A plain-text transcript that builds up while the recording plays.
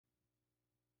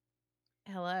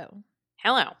Hello.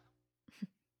 Hello.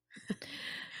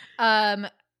 Um,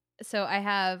 so I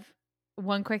have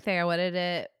one quick thing I wanted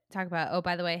to talk about. Oh,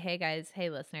 by the way, hey guys, hey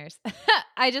listeners.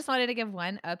 I just wanted to give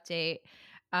one update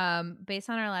based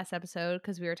on our last episode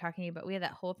because we had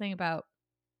that whole thing about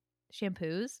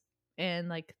shampoos and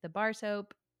like the bar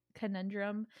soap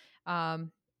conundrum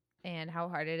um and how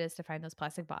hard it is to find those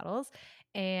plastic bottles.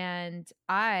 And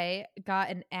I got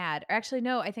an ad. Or actually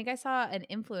no, I think I saw an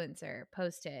influencer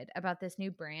posted about this new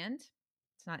brand.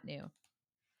 It's not new.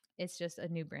 It's just a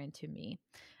new brand to me.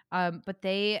 But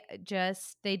they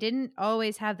didn't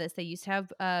always have this. They used to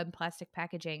have plastic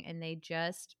packaging, and they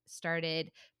just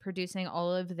started producing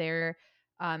all of their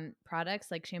products,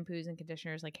 like shampoos and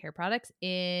conditioners, like hair products,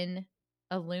 in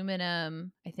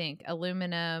aluminum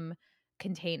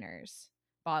containers,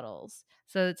 bottles.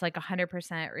 So it's like 100%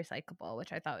 recyclable,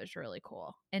 which I thought was really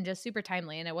cool and just super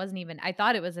timely. And it wasn't even, I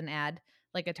thought it was an ad,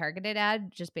 like a targeted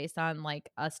ad, just based on like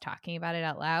us talking about it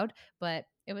out loud, but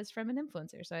it was from an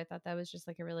influencer. So I thought that was just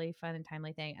like a really fun and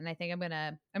timely thing. And I think I'm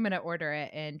gonna order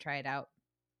it and try it out.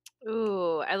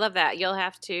 Ooh, I love that. You'll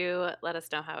have to let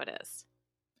us know how it is.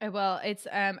 Well, it's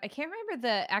I can't remember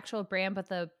the actual brand, but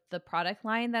the product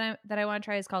line that I want to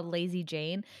try is called Lazy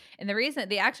Jane. And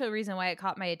the actual reason why it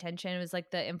caught my attention was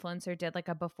like the influencer did like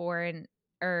a before and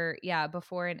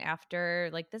after,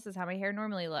 like this is how my hair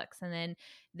normally looks. And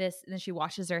then she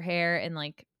washes her hair and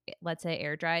like lets it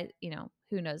air dry,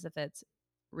 who knows if it's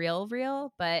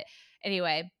real, but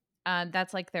anyway,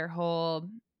 that's like their whole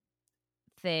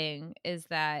thing, is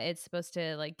that it's supposed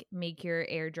to like make your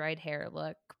air dried hair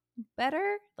look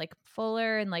better, like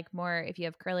fuller, and like more, if you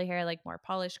have curly hair, like more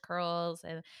polished curls,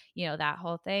 and that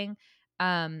whole thing.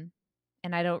 um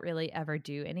and I don't really ever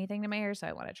do anything to my hair, so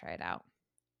I want to try it out.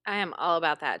 I am all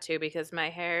about that too because my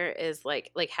hair is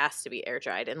like has to be air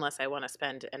dried unless I want to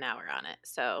spend an hour on it.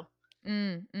 So,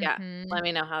 yeah, Mm-hmm. let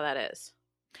me know how that is.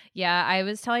 Yeah, I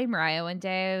was telling Mariah one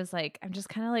day, I was like, I'm just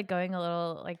kind of like going a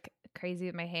little like crazy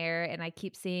with my hair, and I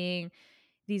keep seeing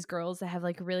these girls that have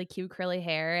like really cute curly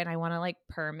hair, and I want to like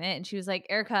perm it. And she was like,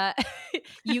 Erica,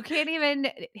 you can't even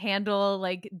handle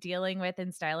like dealing with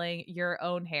and styling your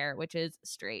own hair, which is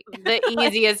straight. The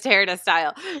Like, easiest hair to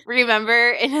style.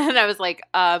 Remember? And I was like,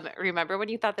 remember when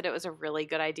you thought that it was a really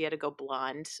good idea to go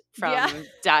blonde yeah. from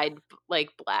dyed like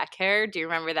black hair? Do you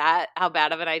remember that? How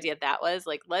bad of an idea that was?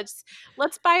 Like, let's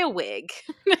buy a wig.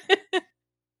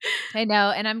 I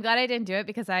know. And I'm glad I didn't do it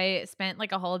because I spent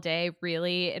like a whole day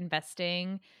really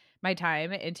investing my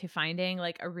time into finding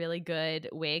like a really good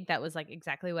wig that was like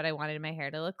exactly what I wanted my hair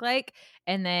to look like.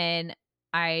 And then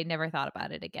I never thought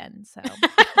about it again. So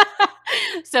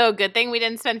So good thing we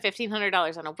didn't spend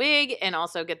 $1,500 on a wig, and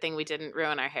also good thing we didn't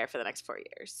ruin our hair for the next 4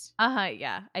 years.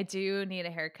 yeah. I do need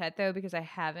a haircut though because I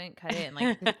haven't cut it in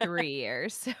like 3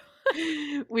 years.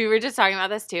 We were just talking about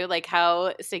this too, like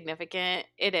how significant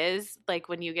it is, like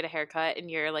when you get a haircut and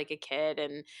you're like a kid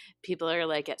and people are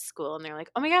like at school and they're like,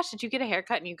 "Oh my gosh, did you get a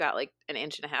haircut?" And you got like an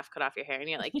inch and a half cut off your hair, and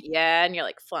you're like, "Yeah," and you're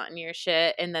like flaunting your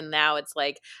shit. And then now it's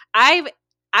like, I've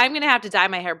I'm gonna have to dye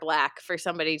my hair black for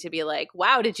somebody to be like,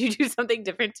 "Wow, did you do something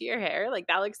different to your hair? Like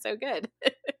that looks so good."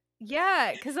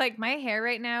 Yeah, cuz like my hair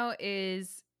right now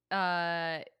is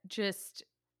just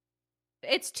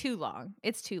it's too long.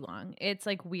 It's too long. It's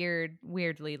like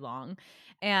weirdly long.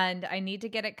 And I need to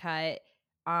get it cut.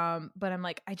 But I'm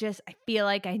like, I feel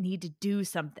like I need to do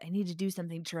something. I need to do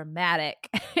something dramatic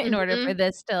in order for Mhm.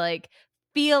 this to like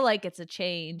feel like it's a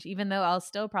change, even though I'll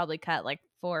still probably cut like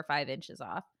 4 or 5 inches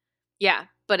off. Yeah,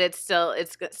 but still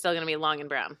gonna be long and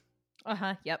brown.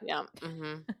 Uh-huh. Yep. Yeah.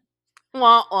 Mhm.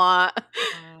 Wah, wah.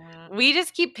 Uh, We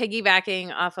just keep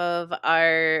piggybacking off of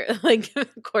our like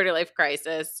quarter life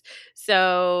crisis.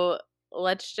 So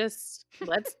let's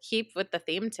keep with the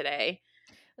theme today.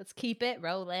 let's keep it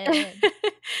rolling.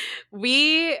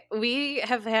 We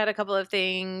have had a couple of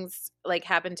things like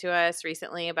happen to us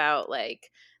recently about like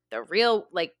the real,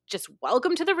 like, just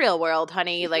welcome to the real world,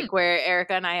 honey, like where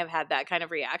Erica and I have had that kind of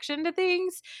reaction to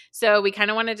things. So we kind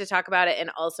of wanted to talk about it, and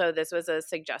also this was a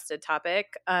suggested topic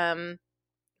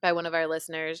by one of our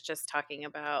listeners, just talking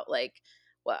about like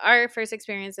what our first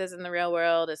experiences in the real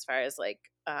world as far as like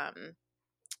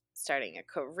starting a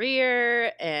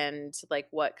career and like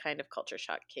what kind of culture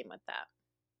shock came with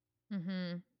that.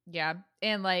 Mm-hmm. Yeah.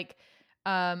 And like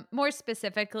more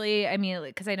specifically, I mean,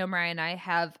 because I know Mariah and I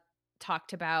have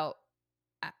talked about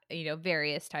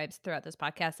various times throughout this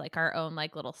podcast, like our own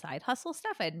like little side hustle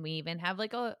stuff, and we even have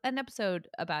like an episode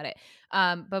about it.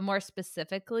 But more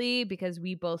specifically, because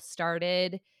we both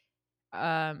started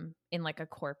in like a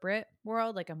corporate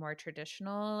world, like a more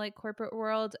traditional like corporate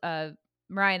world.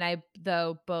 Mariah and I,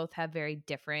 though, both have very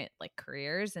different like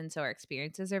careers, and so our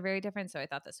experiences are very different. So I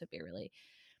thought this would be a really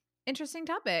interesting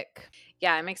topic.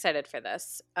 Yeah, I'm excited for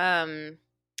this.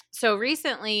 So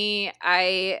recently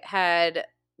I had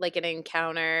like an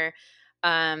encounter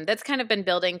that's kind of been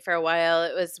building for a while.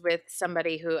 It was with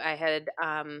somebody who I had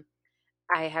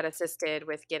assisted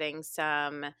with getting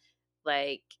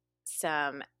like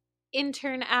some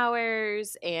intern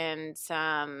hours and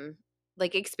some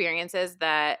like experiences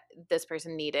that this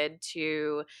person needed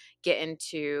to get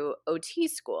into OT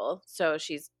school. So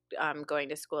she's going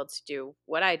to school to do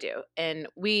what I do. And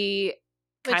we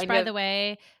Which, kind by of, the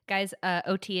way, guys,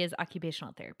 OT is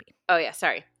occupational therapy. oh, yeah,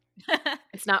 sorry.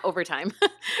 It's not overtime.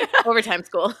 Overtime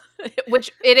school,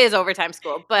 which it is overtime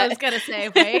school, I but was gonna say,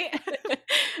 right?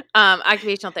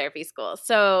 occupational therapy school.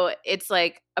 So it's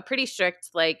like a pretty strict,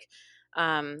 like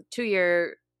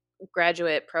 2-year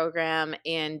graduate program,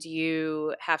 and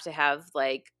you have to have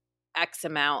like X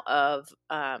amount of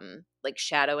like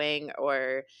shadowing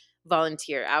or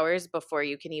volunteer hours before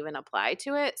you can even apply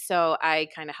to it. So I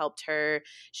kind of helped her.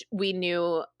 We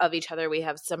knew of each other. We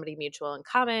have somebody mutual in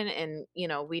common, and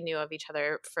we knew of each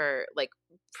other for like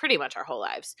pretty much our whole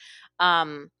lives.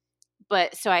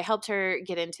 But so I helped her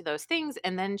get into those things,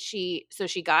 and then she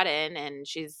got in and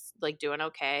she's like doing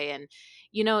okay. And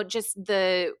just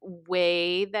the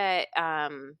way that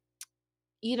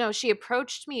she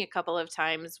approached me a couple of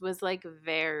times was like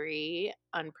very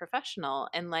unprofessional,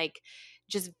 and like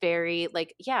just very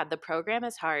like, yeah, the program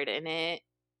is hard, and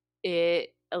it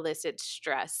elicits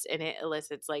stress, and it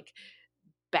elicits like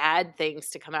bad things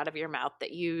to come out of your mouth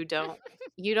that you don't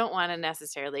want to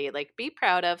necessarily like be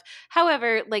proud of.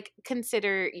 However, like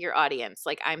consider your audience.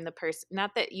 Like I'm the person,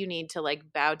 not that you need to like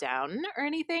bow down or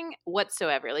anything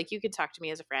whatsoever. Like you can talk to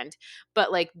me as a friend,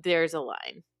 but like there's a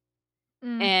line.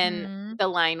 And Mhm. the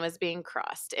line was being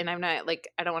crossed. And I'm not like,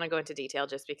 I don't want to go into detail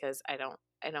just because I don't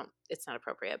it's not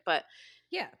appropriate, but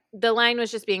Yeah. the line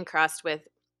was just being crossed with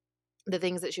the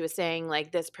things that she was saying,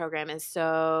 like this program is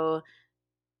so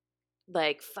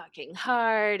like fucking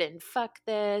hard and fuck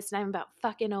this and I'm about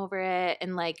fucking over it,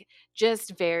 and like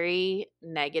just very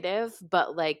negative,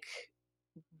 but like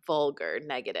vulgar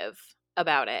negative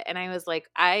about it. And I was like,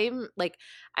 I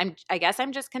guess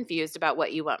I'm just confused about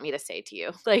what you want me to say to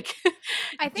you. Like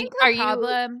I think the are you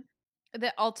problem,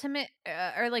 the ultimate,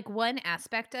 or like one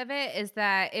aspect of it is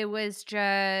that it wasn't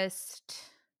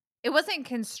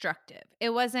constructive.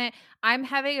 It wasn't, I'm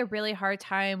having a really hard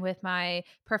time with my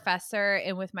professor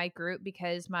and with my group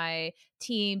because my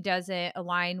team doesn't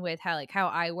align with how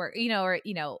I work, or,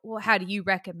 well, how do you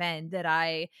recommend that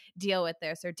I deal with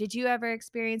this? Or did you ever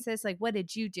experience this? Like, what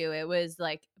did you do? It was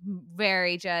like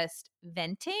very just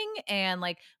venting and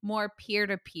like more peer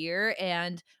to peer.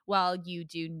 And while you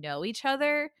do know each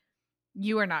other,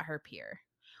 you are not her peer.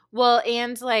 well,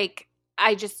 and like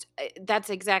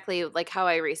that's exactly like how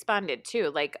I responded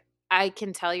too. Like I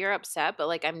can tell you're upset, but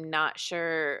like I'm not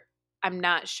sure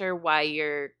why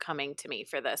you're coming to me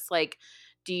for this. Like,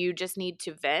 do you just need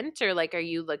to vent, or like are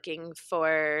you looking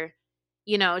for,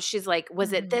 she's like,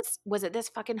 Mhm. was it this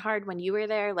fucking hard when you were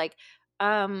there? Like,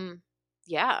 um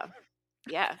yeah.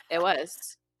 Yeah, it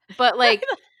was. But like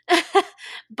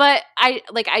but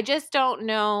I just don't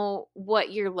know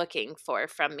what you're looking for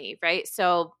from me, right?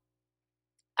 So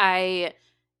I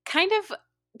kind of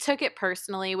took it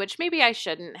personally, which maybe I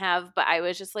shouldn't have, but I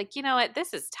was just like, you know what?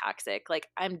 This is toxic. Like,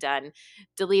 I'm done.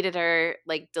 Deleted her,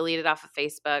 like, deleted off of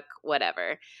Facebook,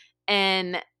 whatever.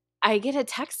 And I get a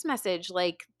text message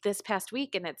like this past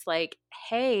week, and it's like,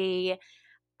 hey,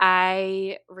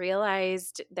 I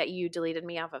realized that you deleted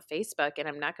me off of Facebook, and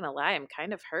I'm not going to lie, I'm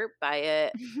kind of hurt by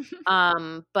it.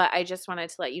 But I just wanted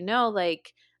to let you know,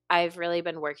 like, I've really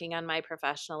been working on my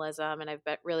professionalism, and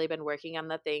really been working on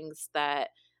the things that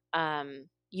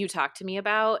you talked to me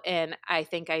about. And I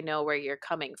think I know where you're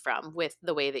coming from with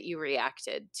the way that you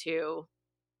reacted to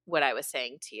what I was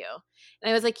saying to you. And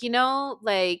I was like,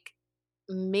 like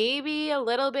maybe a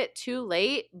little bit too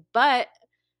late, but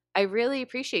I really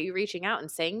appreciate you reaching out and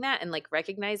saying that and like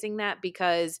recognizing that,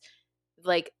 because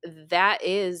like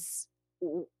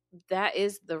w- that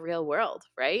is the real world,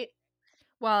 right?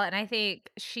 Well, and I think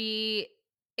it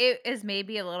is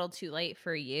maybe a little too late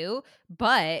for you,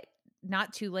 but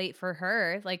not too late for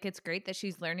her. Like it's great that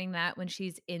she's learning that when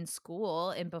she's in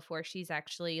school and before she's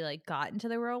actually like got into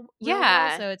the real world.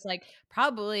 Yeah. So it's like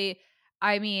probably,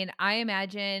 I mean, I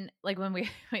imagine like when we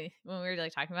when we were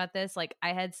like talking about this, like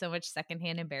I had so much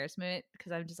secondhand embarrassment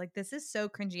because I'm just like, this is so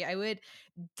cringy. I would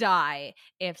die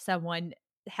if someone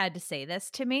had to say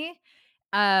this to me.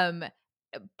 Um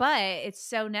but it's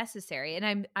so necessary,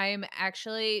 and I'm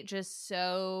actually just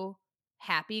so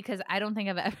happy because I don't think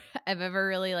I've ever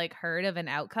really like heard of an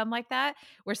outcome like that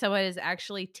where someone is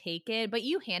actually taken, but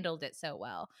you handled it so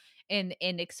well in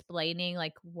explaining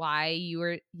like why you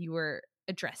were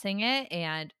addressing it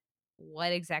and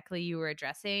what exactly you were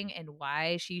addressing and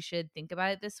why she should think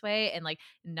about it this way and like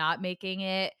not making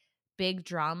it big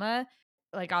drama.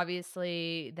 Like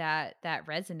obviously that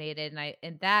resonated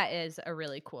and that is a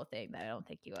really cool thing that I don't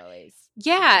think you always see.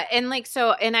 Yeah, and, like,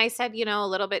 so and I said, a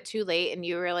little bit too late, and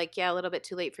you were like, "Yeah, a little bit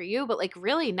too late for you," but, like,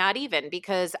 really not even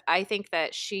because I think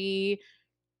that she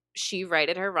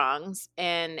righted her wrongs,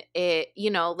 and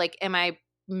like, am I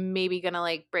maybe gonna,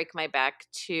 like, break my back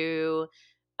to,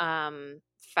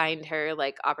 find her,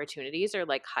 like, opportunities or,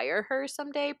 like, hire her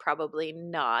someday? Probably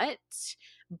not,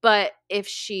 but if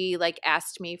she, like,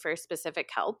 asked me for specific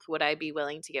help, would I be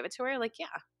willing to give it to her? Like, yeah.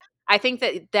 I think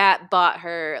that that bought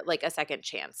her, like, a second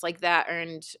chance, like, that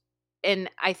earned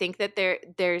and I think that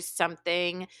there's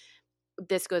something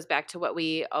this goes back to what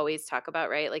we always talk about,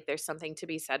 right? Like, there's something to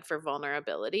be said for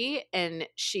vulnerability, and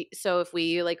if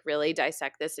we, like, really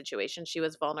dissect this situation, she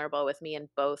was vulnerable with me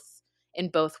in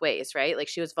both ways, right? Like,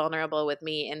 she was vulnerable with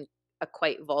me in a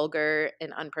quite vulgar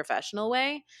and unprofessional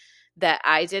way that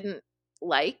I didn't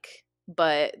like,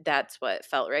 but that's what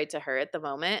felt right to her at the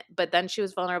moment. But then she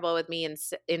was vulnerable with me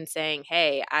in saying,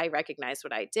 "Hey, I recognize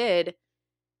what I did,"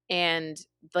 and,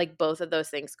 like, both of those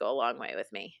things go a long way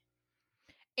with me.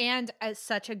 And as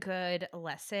such a good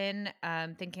lesson,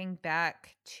 thinking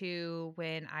back to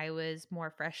when I was more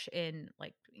fresh in,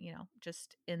 like,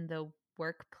 just in the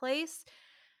workplace,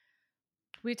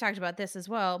 we talked about this as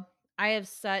well. I have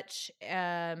such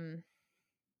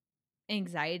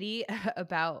anxiety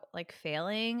about like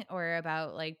failing or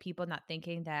about like people not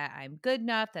thinking that I'm good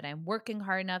enough, that I'm working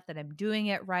hard enough, that I'm doing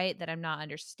it right, that I'm not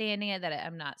understanding it, that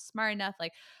I'm not smart enough,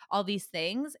 like all these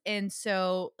things. And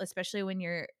so, especially when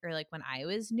or like when I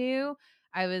was new,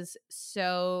 I was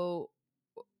so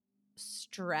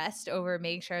stressed over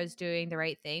making sure I was doing the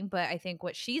right thing. But I think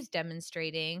what she's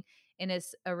demonstrating, and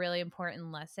is a really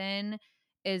important lesson,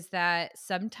 is that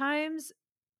sometimes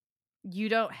you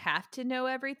don't have to know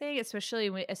everything,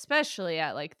 especially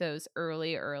at like those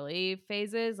early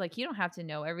phases. Like you don't have to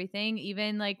know everything,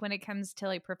 even like when it comes to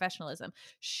like professionalism.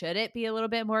 Should it be a little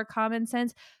bit more common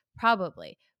sense?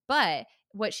 Probably. But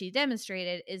what she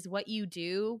demonstrated is what you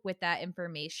do with that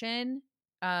information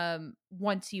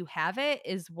once you have it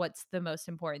is what's the most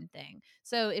important thing.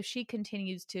 So if she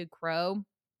continues to grow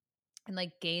and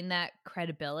like gain that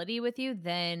credibility with you,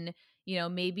 then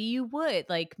maybe you would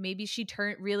like maybe she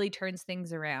really turns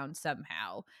things around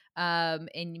somehow, and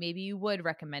maybe you would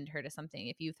recommend her to something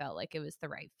if you felt like it was the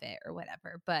right fit or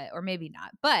whatever, but or maybe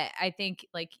not. But I think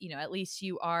like at least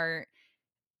you are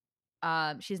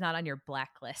she's not on your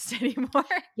blacklist anymore.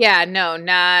 Yeah, no,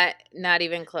 not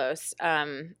even close,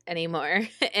 anymore.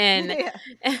 And,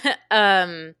 Yeah.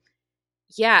 um,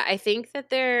 yeah, I think that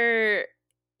they're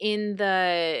in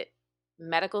the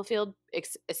medical field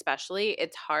especially,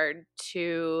 it's hard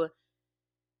to,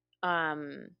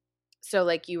 um so,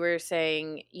 like, you were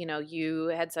saying, you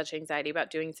had such anxiety about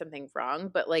doing something wrong,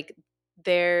 but, like,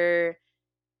 there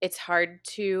it's hard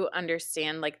to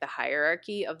understand, like, the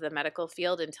hierarchy of the medical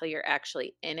field until you're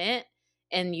actually in it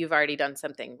and you've already done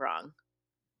something wrong.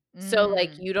 So,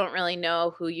 like, Mm. you don't really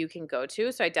know who you can go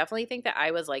to, so I definitely think that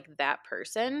I was, like, that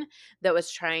person that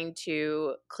was trying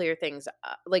to clear things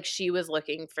up like, she was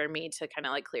looking for me to kinda,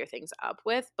 like, clear things up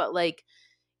with, but, like,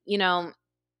 you know,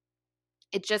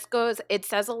 it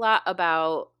says a lot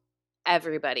about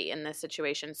everybody in this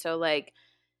situation, so, like,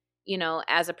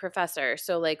 as a professor,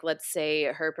 so, like, let's say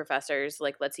her professors,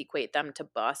 like, let's equate them to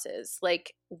bosses,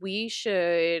 like, we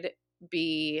should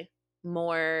be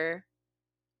more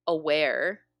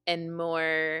aware and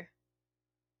more,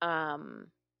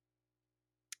 um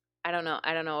I don't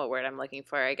know what word I'm looking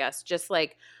for, I guess. Just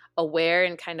like aware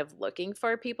and kind of looking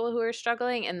for people who are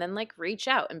struggling and then like reach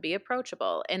out and be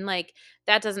approachable. And like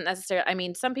that doesn't necessarily I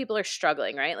mean, some people are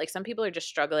struggling, right? Like some people are just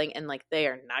struggling and like they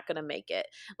are not going to make it.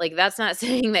 Like that's not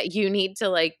saying that you need to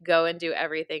like go and do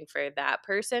everything for that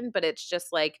person, but it's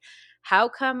just like how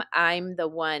come I'm the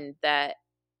one that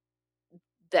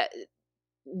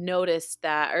noticed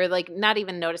that or like not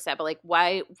even noticed that but like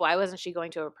why wasn't she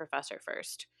going to a professor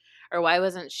first or why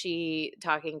wasn't she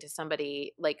talking to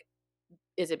somebody like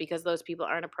is it because those people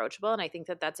aren't approachable and I think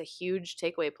that that's a huge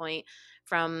takeaway point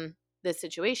from this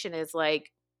situation is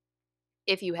like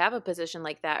if you have a position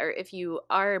like that or if you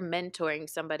are mentoring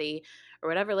somebody or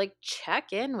whatever like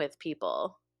check in with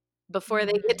people before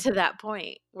they get Mhm. to that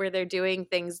point where they're doing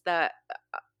things that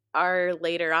are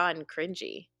later on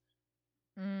cringy.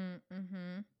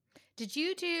 Mhm. Did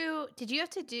you have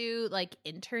to do like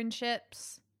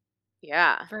internships?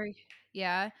 Yeah. For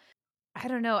yeah. I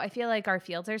don't know. I feel like our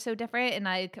fields are so different, and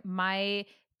like my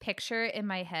picture in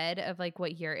my head of like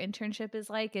what your internship is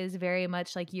like is very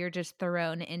much like you're just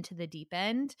thrown into the deep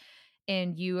end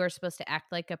and you are supposed to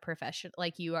act like a professional,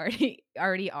 like you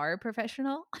already are a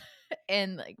professional.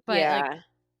 And like, but like, Yeah.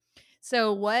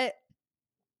 so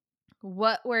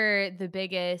what were the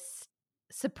biggest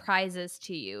surprises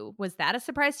to you? Was that a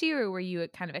surprise to you, or were you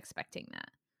kind of expecting that?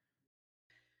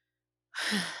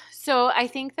 So I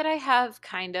think that I have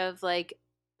kind of like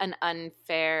an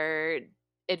unfair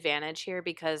advantage here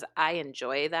because I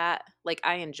enjoy that. Like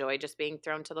I enjoy just being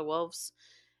thrown to the wolves.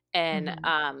 And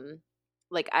Mhm.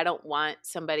 like I don't want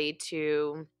somebody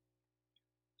to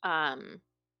um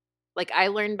like I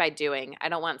learn by doing. I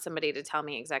don't want somebody to tell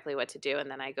me exactly what to do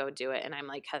and then I go do it and I'm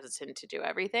like hesitant to do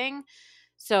everything.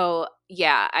 So,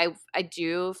 yeah, I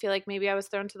do feel like maybe I was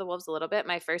thrown to the wolves a little bit.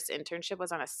 My first internship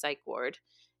was on a psych ward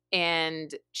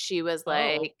and she was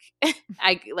Oh. like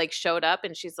I like showed up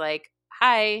and she's like,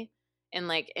 "Hi," and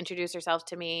like introduced herself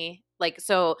to me. Like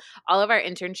so all of our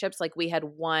internships like we had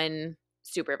one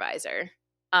supervisor.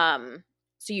 Um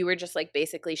so you were just like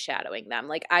basically shadowing them.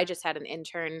 Like I just had an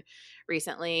intern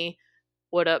recently.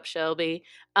 What up, Shelby?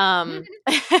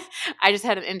 I just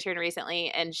had an intern recently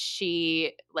and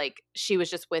she was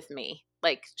just with me.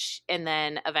 And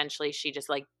then eventually she just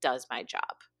like does my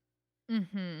job.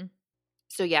 Mhm.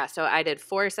 So yeah, so I did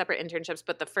 4 separate internships,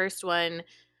 but the first one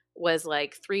was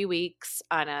like 3 weeks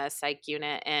on a psych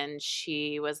unit and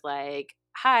she was like,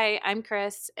 "Hi, I'm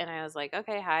Chris." And I was like,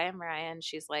 "Okay, hi, I'm Ryan."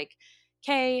 She's like,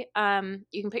 "Okay,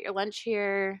 you can put your lunch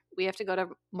here. We have to go to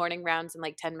morning rounds in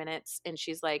like 10 minutes." And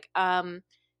she's like,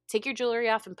 "Take your jewelry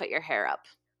off and put your hair up."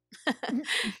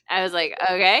 I was like,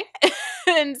 "Okay."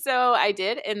 And so I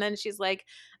did, and then she's like,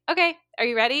 "Okay, are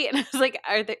you ready?" And I was like,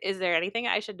 Is there anything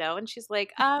I should know?" And she's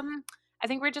like, I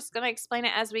think we're just gonna explain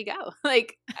it as we go.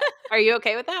 Like, are you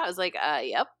okay with that?" I was like,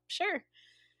 yep, sure."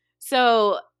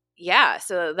 So yeah,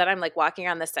 so then I'm like walking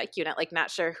around the psych unit, like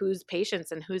not sure who's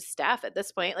patients and who's staff at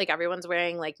this point. Like everyone's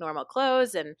wearing like normal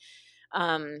clothes, and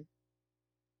um,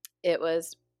 it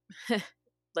was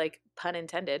like pun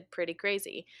intended, pretty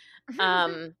crazy.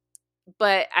 Um,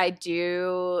 but I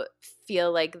do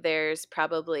feel like there's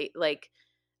probably like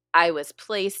I was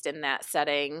placed in that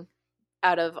setting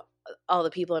out of all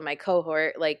the people in my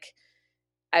cohort, like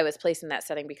I was placed in that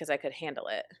setting because I could handle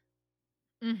it.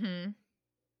 Mhm.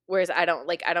 Whereas I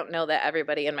don't know that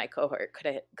everybody in my cohort could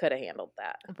have handled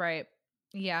that. Right.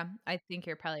 Yeah, I think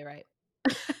you're probably right.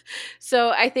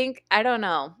 So I think I don't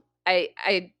know.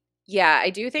 I yeah, I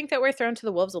do think that we're thrown to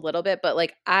the wolves a little bit, but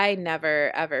like I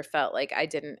never ever felt like I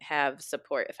didn't have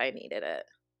support if I needed it.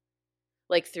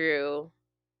 Like through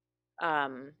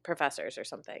professors or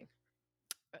something.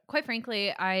 Quite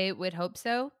frankly, I would hope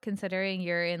so, considering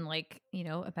you're in like,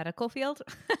 a medical field.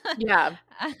 Yeah.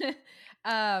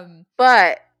 um,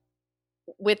 But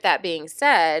with that being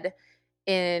said,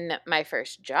 in my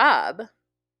first job,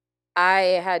 I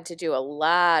had to do a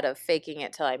lot of faking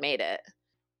it till I made it.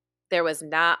 There was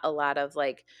not a lot of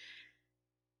like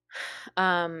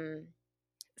um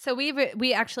so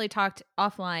we actually talked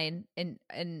offline in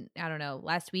I don't know,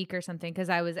 last week or something, because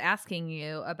I was asking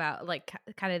you about like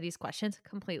kind of these questions,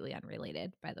 completely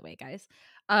unrelated, by the way, guys.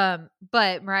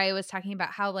 But Mariah was talking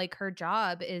about how like her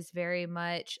job is very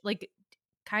much like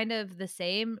kind of the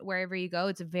same wherever you go.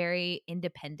 It's very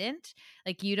independent.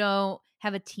 Like you don't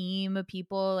have a team of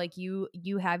people. Like you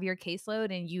have your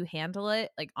caseload and you handle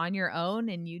it like on your own,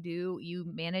 and you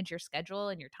manage your schedule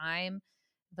and your time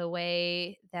the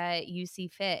way that you see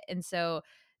fit. And so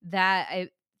that I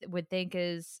would think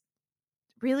is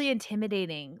really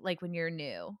intimidating, like when you're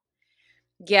new.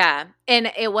 yeah,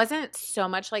 and it wasn't so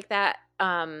much like that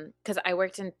cuz I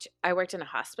worked in a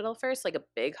hospital first, like a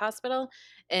big hospital,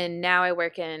 and now I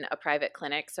work in a private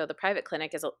clinic. So the private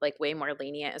clinic is like way more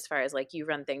lenient as far as like you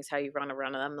run things how you want to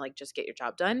run them, like just get your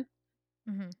job done.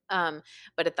 Hmm. Um,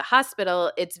 but at the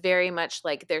hospital, it's very much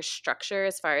like there's structure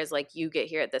as far as like you get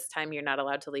here at this time, you're not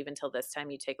allowed to leave until this time,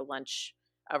 you take a lunch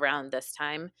around this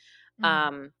time. Hmm.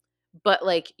 Um, but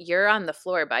like you're on the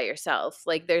floor by yourself.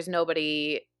 Like there's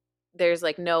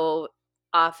like no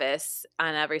office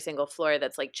on every single floor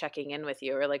that's like checking in with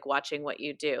you or like watching what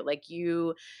you do. Like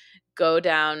you go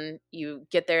down, you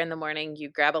get there in the morning, you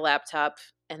grab a laptop,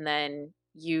 and then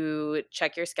you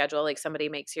check your schedule. Like somebody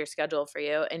makes your schedule for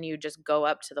you, and you just go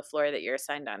up to the floor that you're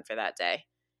assigned on for that day.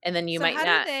 And then you So might how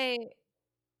do not they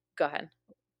go ahead.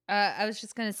 I was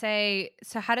just going to say,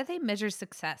 so how do they measure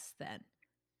success then?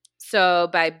 So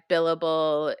by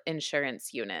billable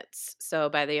insurance units. So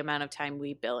by the amount of time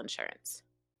we bill insurance.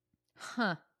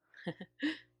 Huh.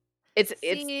 It's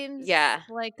Seems yeah.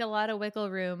 like a lot of wiggle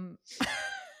room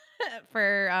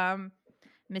for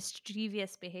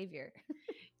mischievous behavior.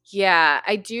 Yeah,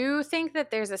 I do think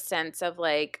that there's a sense of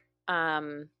like,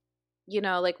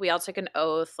 like we all took an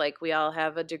oath, like we all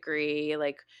have a degree,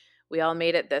 like we all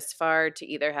made it this far to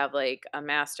either have like a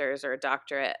master's or a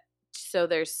doctorate. So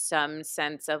there's some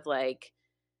sense of like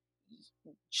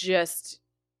just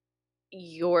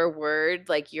your word,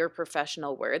 like your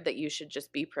professional word that you should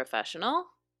just be professional.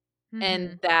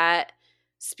 And Mhm. that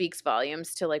speaks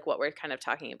volumes to like what we're kind of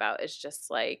talking about is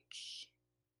just like,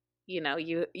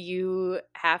 you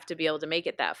have to be able to make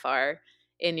it that far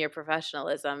in your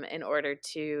professionalism in order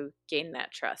to gain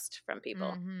that trust from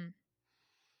people. Mhm.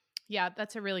 Yeah,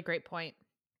 that's a really great point.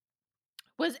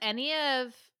 Was any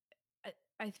of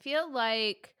I feel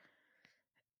like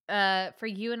for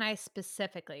you and I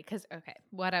specifically, cuz okay,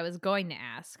 what I was going to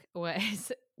ask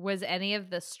was was any of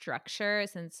the structure,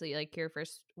 since like your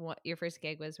first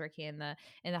gig was working in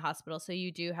the hospital, so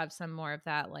you do have some more of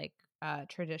that like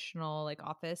traditional like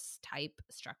office type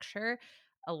structure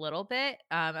a little bit.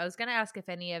 I was going to ask if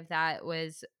any of that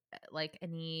was like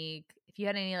any if you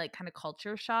had any like kind of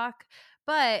culture shock,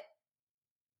 but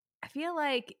I feel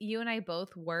like you and I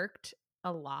both worked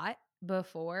a lot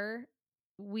before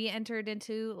we entered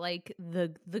into like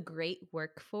the great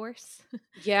workforce.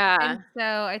 Yeah. And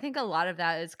so I think a lot of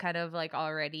that is kind of like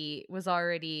already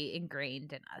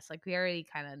ingrained in us. Like we already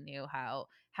kind of knew how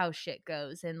shit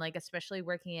goes, and like especially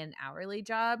working an hourly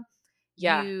job,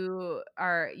 Yeah.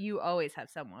 you always have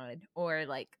someone or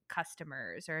like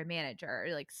customers or a manager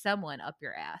or like someone up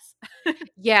your ass.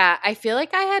 Yeah, I feel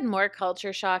like I had more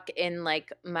culture shock in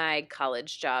like my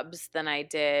college jobs than I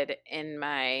did in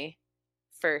my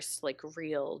first like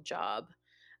real job.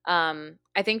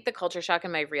 I think the culture shock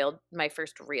in my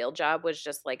first real job was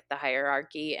just like the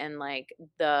hierarchy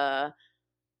the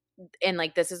and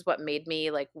like this is what made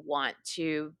me like want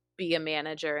to be a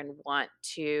manager and want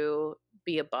to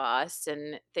be a boss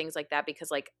and things like that because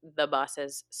like the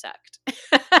bosses sucked.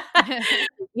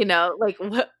 Like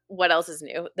what else is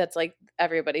new? That's like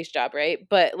everybody's job, right?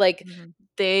 But like Mhm.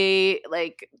 they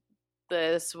like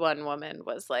this one woman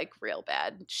was like real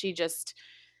bad. She just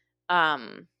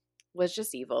um was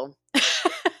just evil.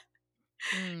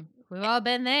 We've all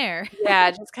been there.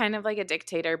 Yeah, just kind of like a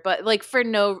dictator, but like for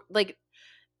no like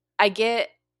I get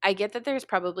I get that there's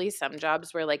probably some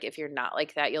jobs where like if you're not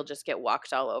like that, you'll just get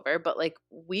walked all over, but like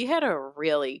we had a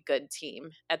really good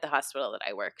team at the hospital that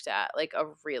I worked at, like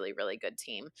a really really good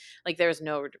team. Like there's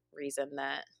no reason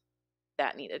that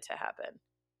that needed to happen.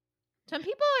 Some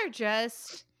people are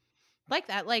just like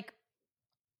that. Like,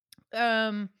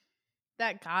 um,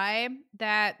 that guy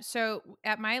that so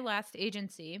at my last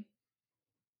agency,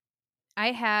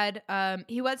 I had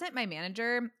he wasn't my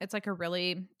manager. It's like a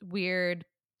really weird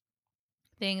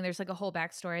thing. There's like a whole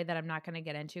backstory that I'm not gonna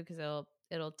get into because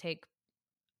it'll take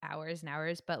hours and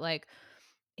hours. But like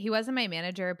he wasn't my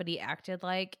manager, but he acted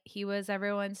like he was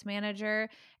everyone's manager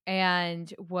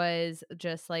and was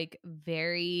just like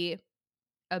very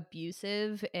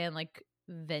abusive and like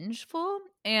vengeful,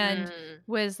 and Mm,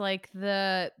 was like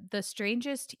the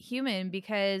strangest human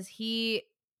because he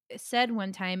said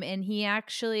one time, and he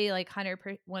actually like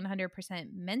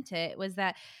 100% meant it, was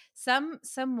that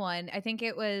someone, I think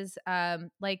it was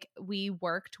like we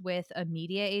worked with a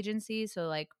media agency, so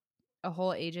like a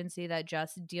whole agency that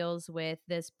just deals with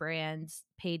this brand's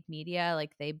paid media,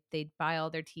 like they buy all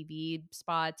their TV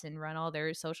spots and run all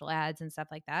their social ads and stuff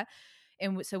like that,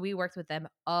 and so we worked with them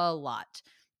a lot.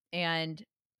 And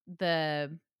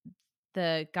the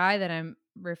the guy that I'm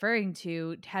referring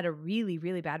to had a really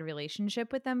really bad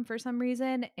relationship with them for some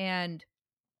reason, and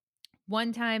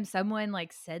one time someone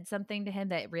like said something to him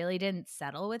that really didn't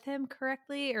settle with him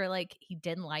correctly, or like he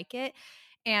didn't like it,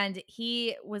 and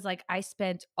he was like, I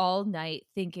spent all night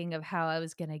thinking of how I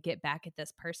was going to get back at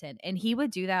this person, and he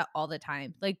would do that all the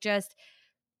time, like just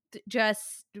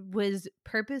was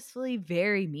purposefully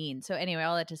very mean. So anyway,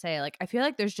 all that to say, like I feel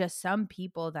like there's just some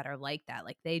people that are like that.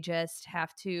 Like they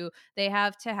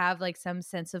have to have like some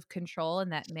sense of control,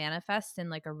 and that manifests in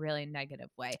like a really negative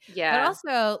way. But yeah.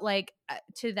 also like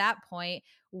to that point,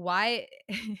 why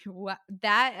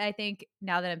that I think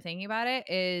now that I'm thinking about it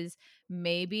is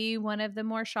maybe one of the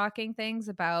more shocking things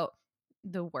about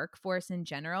the workforce in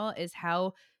general is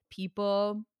how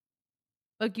people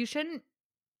like you shouldn't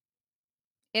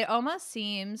it almost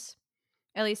seems,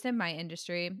 at least in my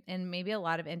industry and maybe a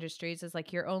lot of industries, is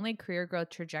like your only career growth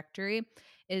trajectory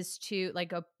is to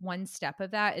like a one step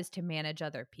of that is to manage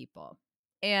other people.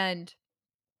 And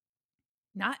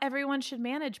not everyone should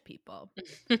manage people.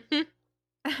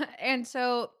 And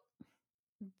so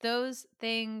those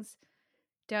things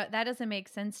that doesn't make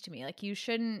sense to me. Like you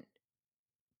shouldn't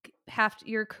have to,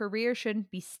 your career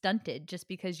shouldn't be stunted just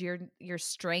because your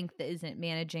strength isn't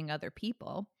managing other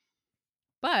people.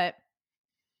 But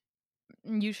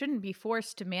you shouldn't be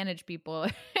forced to manage people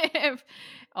if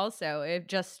also if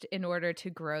just in order to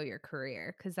grow your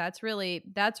career because that's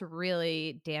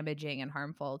really damaging and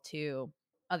harmful to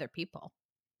other people.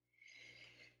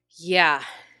 Yeah.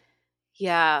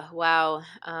 Yeah. Wow.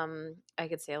 I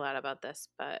could say a lot about this,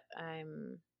 but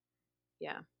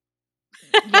yeah.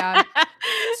 Yeah.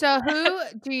 So who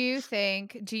do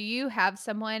you have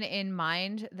someone in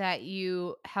mind that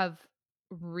you have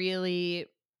really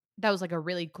that was like a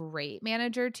really great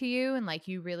manager to you and like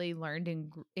you really learned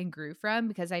and grew from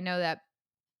because I know that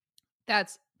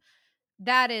that's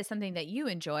that is something that you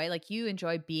enjoy. Like you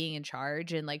enjoy being in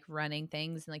charge and like running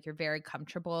things and like you're very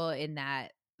comfortable in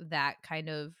that kind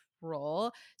of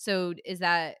role. So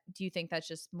do you think that's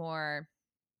just more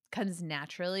comes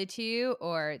naturally to you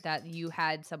or that you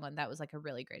had someone that was like a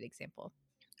really great example?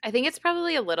 I think it's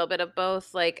probably a little bit of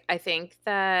both. Like I think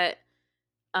that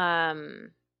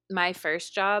um my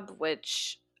first job,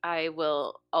 which I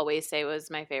will always say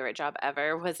was my favorite job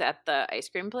ever, was at the ice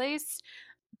cream place.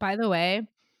 By the way,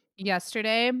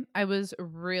 yesterday I was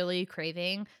really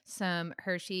craving some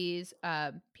Hershey's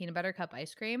peanut butter cup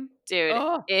ice cream. Dude,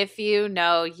 Oh, if you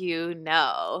know, you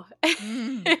know.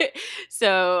 mm,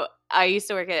 So I used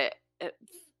to work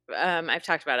I've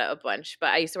talked about it a bunch, but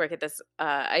I used to work at this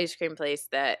ice cream place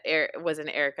that was in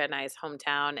Erica and I's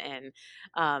hometown, and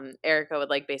Erica would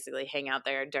like basically hang out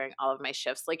there during all of my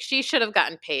shifts. Like she should have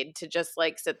gotten paid to just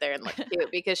like sit there and look cute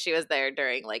because she was there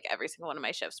during like every single one of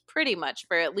my shifts, pretty much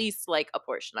for at least like a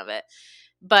portion of it.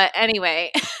 But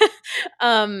anyway,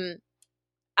 um,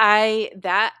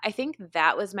 I think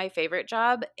that was my favorite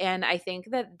job, and I think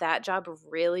that that job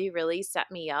really set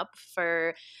me up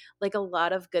for like a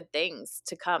lot of good things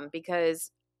to come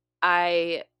because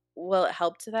I it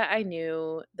helped that I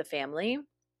knew the family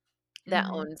that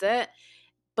mhm, owns it,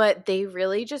 but they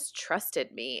really just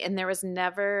trusted me, and there was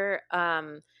never,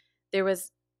 there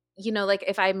was like,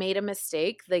 if I made a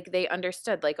mistake, like, they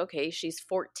understood, like, "Okay, she's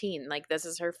 14, like, this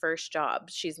is her first job,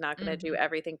 she's not gonna do mhm,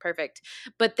 everything perfect."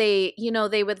 But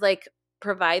they would, like,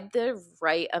 provide the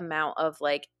right amount of,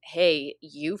 like, "Hey,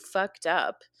 you fucked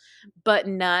up," but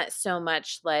not so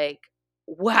much like,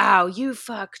 "Wow, you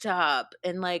fucked up,"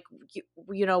 and, like,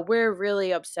 "We're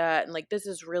really upset," and, like, "This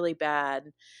is really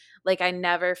bad." Like, I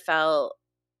never felt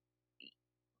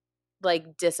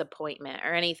like disappointment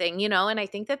or anything, and I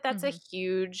think that that's a mhm.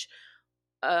 huge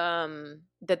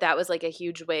that was like a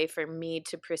huge way for me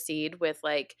to proceed with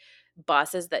like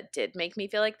bosses that did make me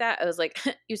feel like that. I was like,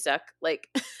 you suck. Like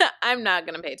I'm not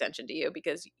going to pay attention to you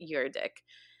because you're a dick.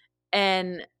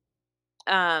 And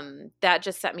that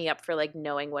just set me up for like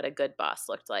knowing what a good boss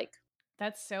looked like.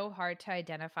 That's so hard to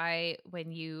identify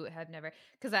when you have never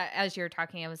because as you're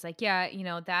talking, I was like, yeah,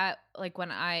 that like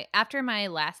when I after my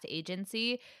last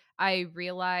agency, I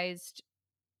realized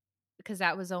because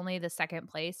that was only the second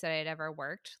place that I'd ever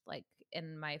worked, like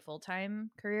in my full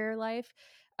time career life.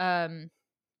 Um,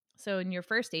 so in your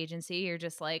first agency, you're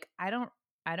just like, I don't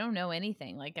know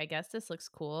anything. Like, I guess this looks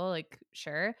cool, like,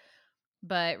 sure.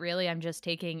 But really, I'm just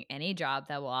taking any job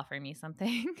that will offer me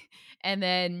something. And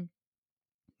then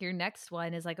your next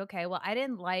one is like, okay, well, I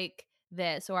didn't like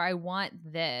this or I want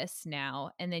this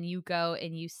now. And then you go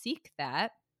and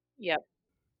Yep.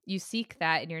 you seek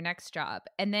that in your next job.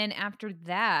 And then after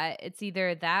that, it's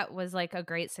either that was like a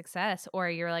great success or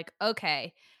you're like,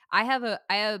 okay, I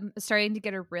am starting to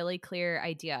get a really clear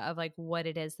idea of like what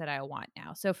it is that I want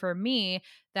now. So for me,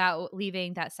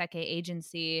 leaving that second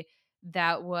agency,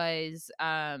 that was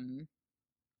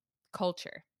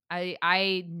culture.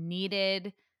 I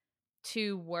needed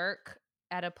to work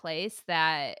at a place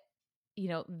that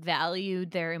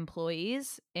valued their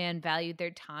employees and valued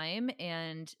their time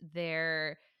and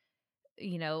their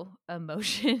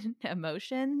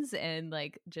emotions and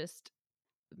like just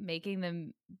making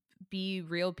them be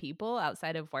real people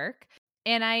outside of work.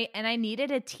 And I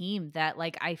needed a team that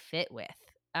like I fit with.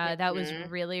 That was Mhm.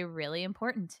 really, really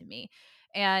important to me.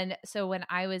 And so when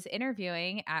I was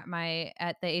interviewing at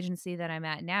the agency that I'm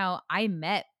at now, I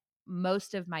met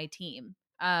most of my team.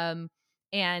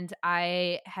 And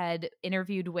I had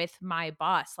interviewed with my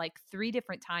boss like 3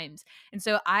 different times. And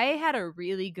so I had a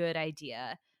really good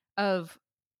idea of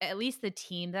at least the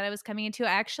team that I was coming into. I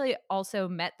actually also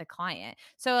met the client.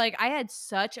 So like I had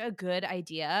such a good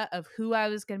idea of who I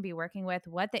was going to be working with,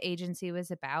 what the agency was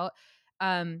about.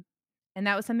 Um and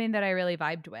that was something that I really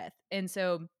vibed with. And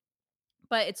so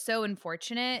but it's so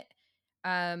unfortunate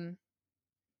um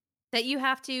that you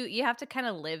have to kind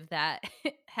of live that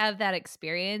have that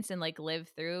experience and like live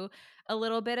through a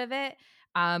little bit of it.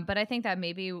 But I think that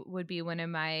maybe would be one of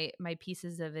my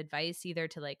pieces of advice, either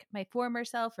to like my former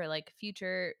self or like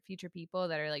future people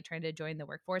that are like trying to join the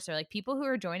workforce, or like people who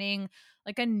are joining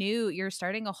like you're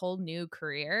starting a whole new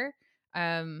career.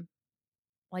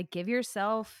 Like give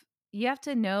yourself, you have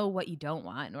to know what you don't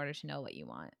want in order to know what you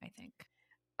want, I think.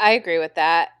 I agree with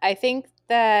that. I think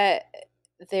that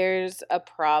there's a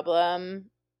problem,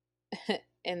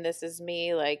 and this is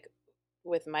me like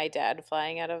with my dad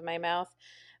flying out of my mouth,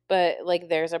 but like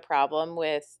there's a problem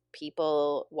with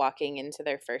people walking into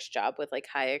their first job with like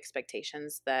high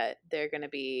expectations that they're going to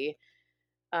be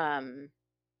um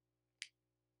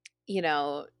you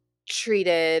know,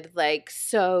 treated like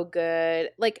so good.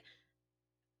 Like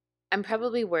I'm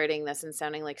probably wording this and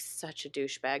sounding like such a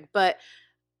douchebag, but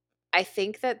I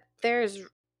think that there's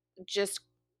just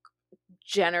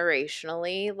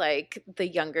generationally, like the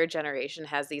younger generation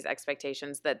has these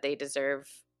expectations that they deserve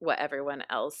what everyone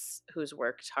else who's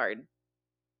worked hard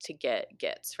to get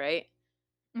gets, right?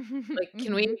 Like,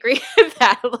 can we Mhm. agree with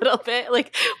that a little bit?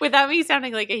 Like, without me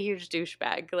sounding like a huge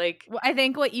douchebag. Like, Well, I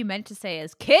think what you meant to say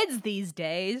is kids these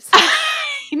days.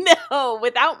 no,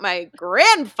 without my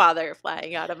grandfather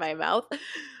flying out of my mouth.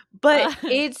 But Uh,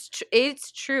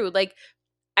 it's true. Like,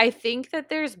 I think that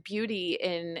there's beauty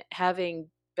in having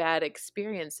bad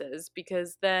experiences,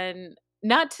 because then,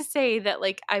 not to say that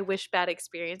like I wish bad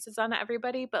experiences on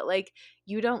everybody, but like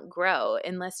you don't grow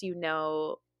unless you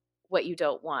know what you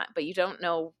don't want, but you don't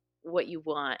know what you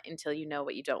want until you know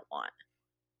what you don't want.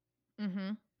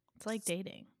 mhm. It's like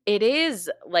dating. It is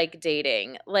like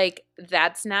dating. Like,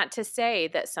 that's not to say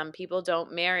that some people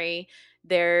don't marry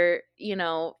their,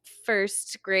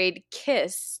 first grade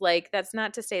kiss. Like, that's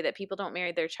not to say that people don't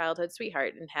marry their childhood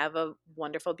sweetheart and have a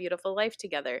wonderful, beautiful life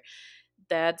together.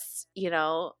 That's,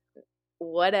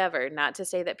 whatever. Not to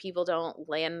say that people don't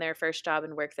land their first job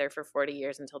and work there for 40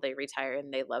 years until they retire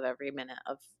and they love every minute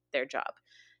of their job.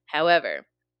 However,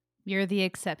 You're the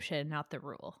exception, not the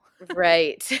rule.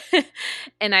 right.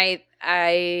 And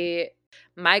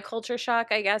my culture shock,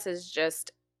 I guess, is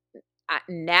just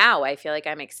now I feel like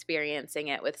I'm experiencing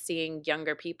it with seeing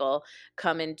younger people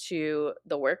come into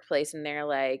the workplace and they're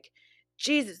like,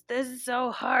 Jesus, this is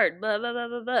so hard, blah, blah, blah,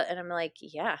 blah, blah. And I'm like,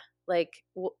 yeah, like,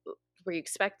 were you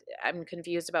I'm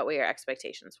confused about what your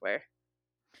expectations were.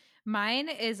 Mine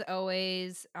is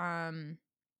always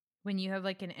when you have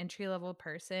like an entry level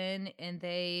person and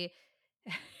they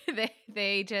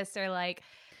they just are like,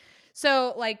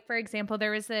 so like for example,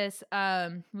 there was this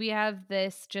we have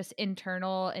this just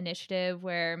internal initiative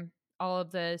where all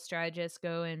of the strategists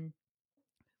go and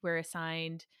we're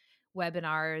assigned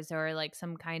webinars or like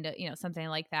some kind of, something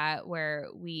like that, where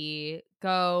we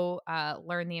go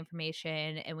learn the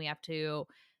information and we have to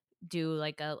do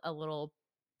like a little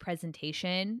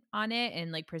presentation on it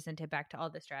and like present it back to all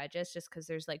the strategists, just because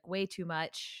there's like way too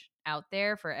much out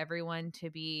there for everyone to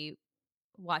be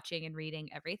watching and reading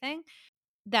everything.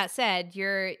 That said,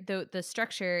 the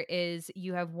structure is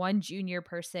you have one junior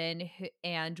person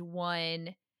and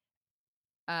one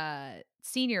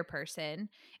senior person,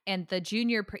 and the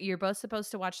you're both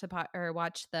supposed to watch or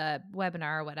watch the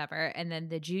webinar or whatever, and then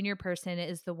the junior person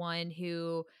is the one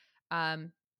who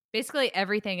basically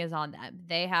everything is on them.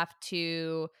 They have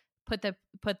to put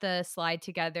the slide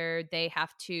together. They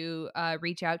have to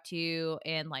reach out to you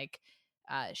and like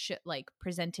like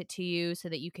present it to you so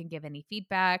that you can give any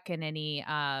feedback and any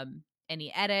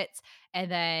edits,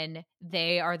 and then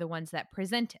they are the ones that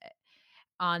present it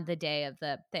on the day of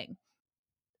the thing.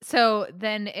 So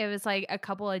then it was like a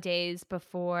couple of days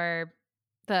before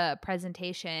the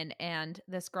presentation, and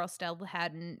this girl still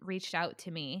hadn't reached out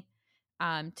to me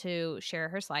to share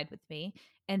her slide with me.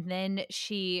 And then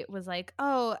she was like,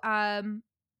 "Oh, I'm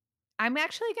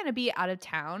actually going to be out of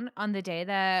town on the day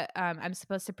that I'm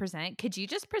supposed to present. Could you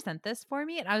just present this for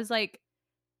me?" And I was like,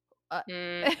 uh,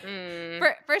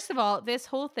 Mm-mm. First of all, this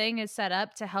whole thing is set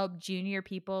up to help junior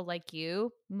people like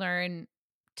you learn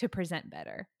to present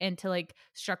better and to like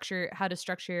how to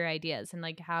structure your ideas and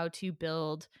like how to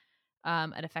build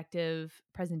an effective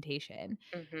presentation.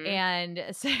 Mm-hmm.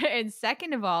 And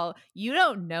second of all, you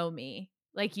don't know me.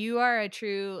 Like you are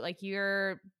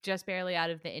you're just barely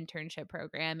out of the internship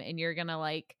program, and you're gonna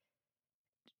like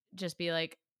just be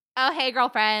like, "Oh, hey,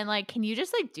 girlfriend, like, can you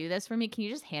just like do this for me? Can you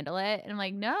just handle it?" And I'm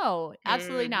like, "No,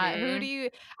 absolutely not. Mm-hmm.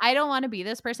 I don't want to be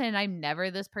this person, and I'm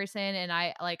never this person. And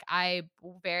I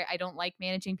don't like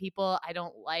managing people. I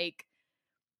don't like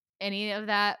any of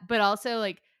that. But also,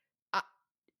 like, uh,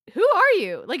 who are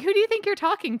you? Like, who do you think you're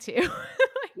talking to?"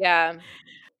 Yeah.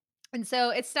 And so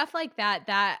it's stuff like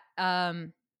that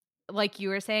like you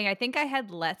were saying, I think I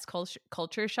had less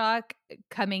culture shock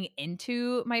coming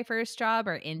into my first job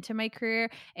or into my career,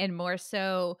 and more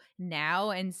so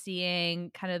now and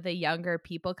seeing kind of the younger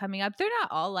people coming up. They're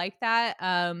not all like that.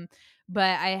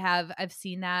 But I've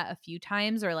seen that a few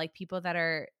times, or like people that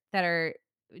are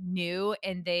new,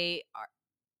 and they are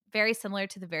very similar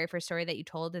to the very first story that you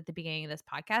told at the beginning of this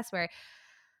podcast, where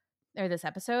or this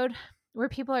episode, where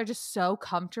people are just so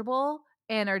comfortable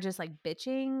and are just like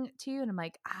bitching to you, and I'm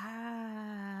like,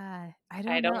 I I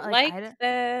don't know, don't like like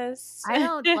this. I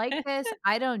don't like this.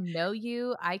 I don't know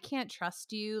you. I can't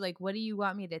trust you. Like, what do you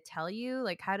want me to tell you?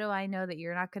 Like, how do I know that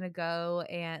you're not going to go?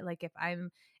 And like,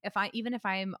 even if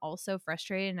I'm also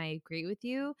frustrated and I agree with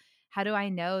you, how do I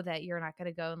know that you're not going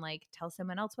to go and like tell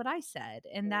someone else what I said?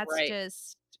 And that's Right.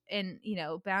 just, and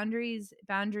boundaries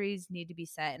need to be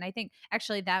set. And I think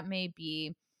actually that may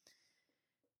be,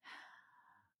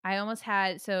 I almost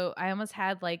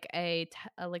had like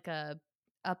like a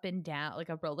up and down, like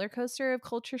a roller coaster of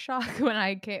culture shock when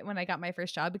I got my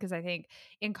first job, because I think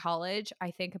in college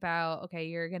I think about, okay,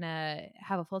 you're going to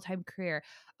have a full-time career.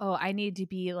 Oh, I need to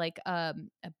be like a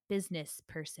business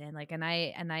person, like, and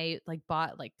I like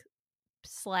bought like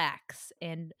slacks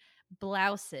and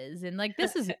blouses, and like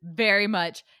this is very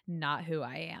much not who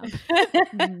I am.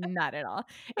 Not at all.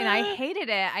 And I hated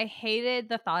it. I hated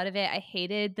the thought of it. I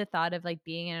hated the thought of like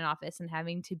being in an office and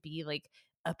having to be like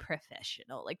a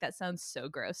professional. Like that sounds so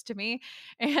gross to me.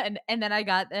 And then I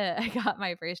got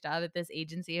my first job at this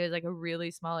agency. It was like a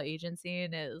really small agency,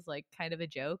 and it was like kind of a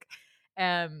joke.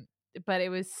 Um but it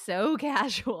was so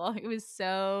casual. It was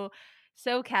so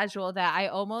casual that I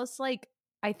almost like,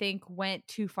 I think, went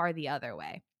too far the other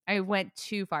way. I went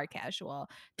too far casual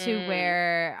to Mm.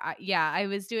 where I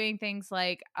was doing things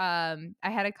like I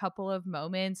had a couple of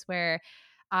moments where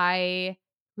I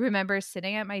remember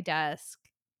sitting at my desk,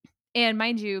 and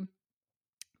mind you,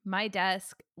 my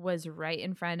desk was right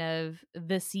in front of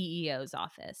the CEO's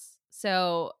office.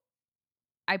 So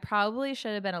I probably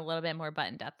should have been a little bit more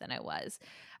buttoned up than I was.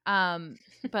 Um,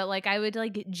 but like I would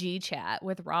like G chat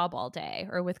with Rob all day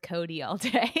or with Cody all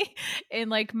day. And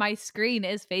like my screen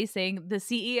is facing the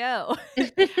CEO.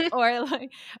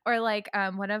 or like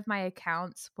one of my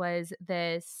accounts was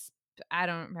this, I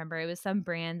don't remember, it was some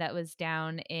brand that was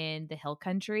down in the hill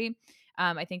country.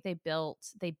 I think they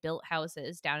built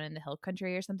houses down in the hill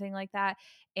country or something like that.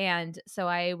 And so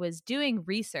I was doing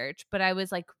research, but I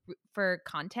was like for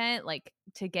content, like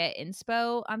to get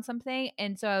inspo on something.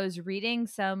 And so I was reading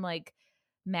some like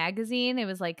magazine. It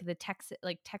was like the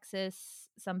Texas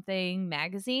something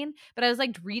magazine, but I was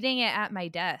like reading it at my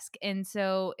desk. And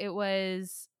so it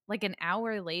was like an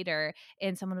hour later,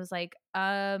 and someone was like,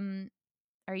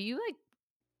 are you like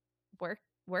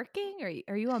working,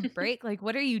 or are you on break? Like,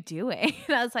 what are you doing?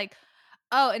 And I was like,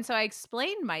 oh, and so I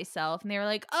explained myself, and they were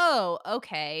like, "Oh,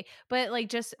 okay." But like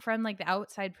just from like the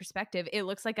outside perspective, it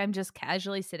looks like I'm just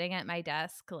casually sitting at my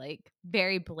desk, like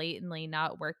very blatantly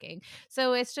not working.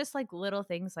 So it's just like little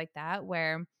things like that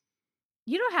where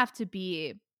you don't have to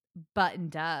be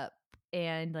buttoned up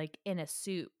and like in a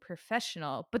suit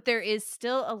professional, but there is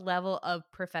still a level of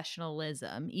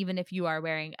professionalism even if you are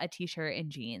wearing a t-shirt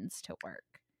and jeans to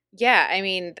work. Yeah, I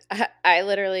mean, I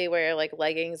literally wear like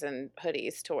leggings and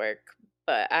hoodies to work,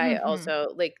 but I Mhm.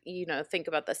 also like, think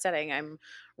about the setting. I'm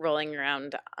rolling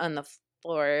around on the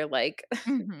floor like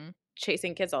Mhm.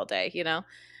 chasing kids all day,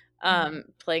 Mhm.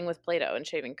 playing with Play-Doh and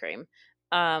shaving cream.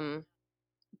 Um,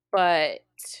 but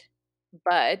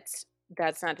but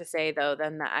that's not to say though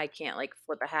then that I can't like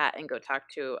flip a hat and go talk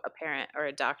to a parent or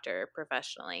a doctor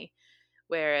professionally.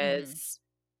 Mhm. Whereas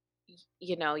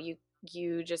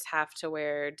you just have to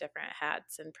wear different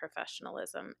hats, and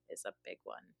professionalism is a big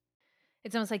one.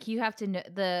 It's almost like you have to know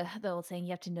the old saying,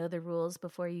 you have to know the rules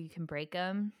before you can break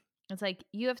them. It's like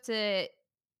you have to,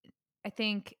 I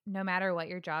think no matter what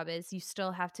your job is, you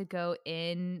still have to go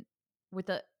in with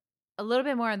a little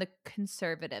bit more on the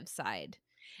conservative side.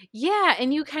 Yeah,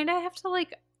 and you kind of have to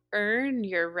like earn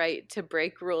your right to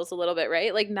break rules a little bit,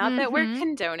 right? Like not that we're Mhm.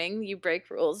 condoning you break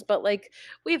rules, but like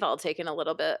we've all taken a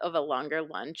little bit of a longer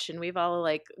lunch and we've all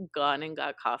like gone and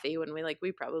got coffee when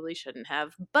we probably shouldn't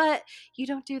have. But you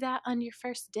don't do that on your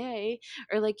first day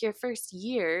or like your first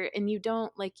year, and you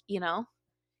don't like, you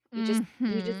just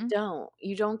Mhm. don't.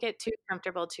 You don't get too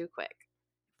comfortable too quick.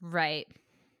 Right.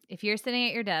 If you're sitting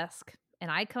at your desk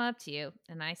and I come up to you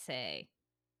and I say,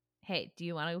 "Hey, do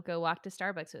you want to go walk to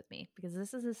Starbucks with me?" Because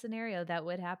this is a scenario that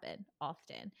would happen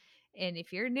often. And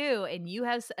if you're new and you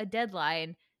have a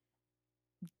deadline,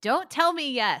 don't tell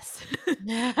me yes.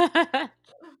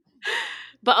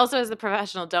 But also as a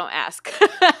professional, don't ask.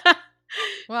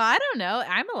 Well, I don't know.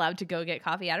 I'm allowed to go get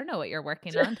coffee. I don't know what you're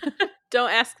working on.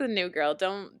 Don't ask the new girl.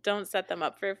 Don't set them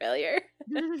up for failure.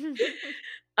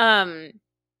 Um,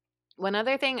 One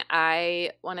other thing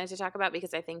I wanted to talk about,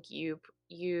 because I think you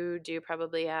do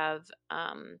probably have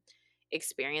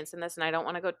experience in this, and I don't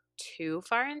want to go too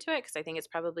far into it because I think it's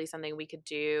probably something we could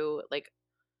do like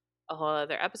a whole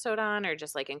other episode on, or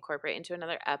just like incorporate into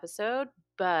another episode.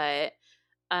 But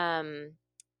um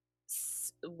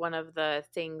one of the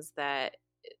things that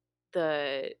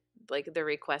the the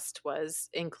request was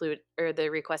include or the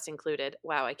request included,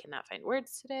 wow, I cannot find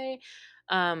words today,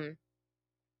 um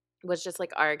was just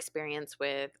like our experience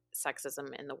with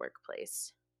sexism in the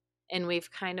workplace. And we've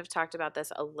kind of talked about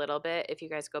this a little bit. If you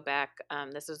guys go back,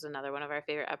 this was another one of our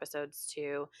favorite episodes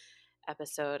too.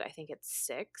 Episode, I think it's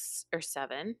 6 or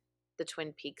 7, the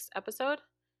Twin Peaks episode.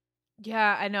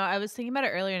 Yeah, I know. I was thinking about it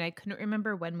earlier and I couldn't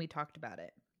remember when we talked about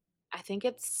it. I think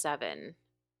it's 7.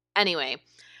 Anyway,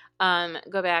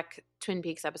 go back, Twin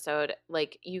Peaks episode.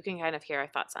 Like, you can kind of hear our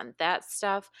thoughts on that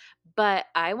stuff. But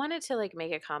I wanted to like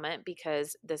make a comment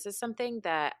because this is something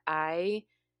that I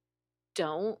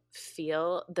don't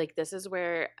feel like, this is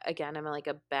where again I'm like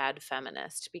a bad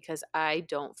feminist, because I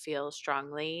don't feel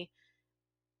strongly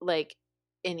like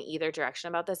in either direction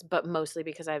about this, but mostly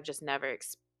because I've just never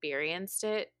experienced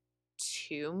it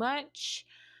too much.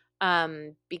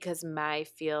 Because my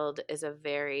field is a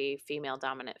very female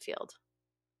dominant field.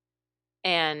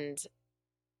 And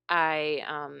I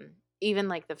even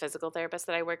like the physical therapist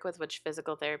that I work with, which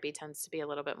physical therapy tends to be a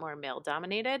little bit more male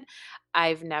dominated,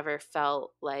 I've never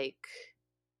felt like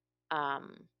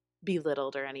um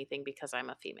belittled or anything because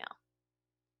I'm a female.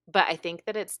 But I think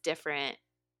that it's different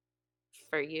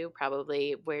for you,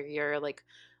 probably, where you're like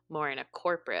more in a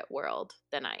corporate world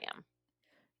than I am.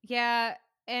 Yeah,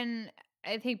 and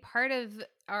I think part of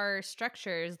our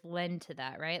structures lend to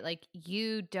that, right? Like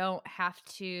you don't have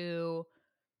to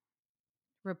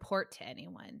report to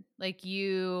anyone. Like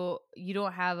you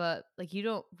don't have a like you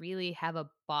don't really have a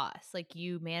boss. Like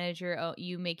you manage your own,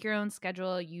 you make your own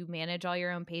schedule, you manage all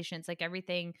your own patients. Like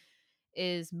everything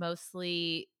is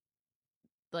mostly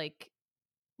like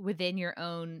within your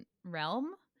own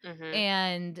realm. Mhm.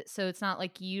 And so it's not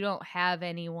like you don't have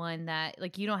anyone that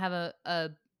like you don't have a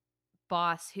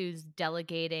boss who's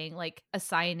delegating, like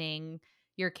assigning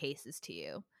your cases to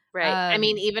you. Right. I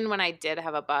mean, Um even when I did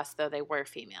have a boss, though, they were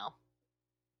female.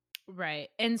 right.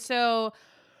 And so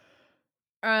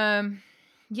um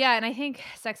yeah, and I think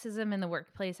sexism in the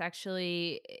workplace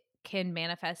actually can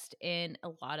manifest in a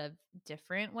lot of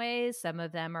different ways. Some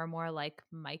of them are more like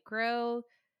micro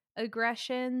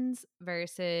aggressions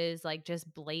versus like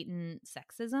just blatant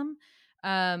sexism.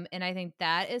 And I think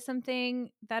that is something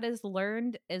that is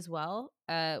learned as well,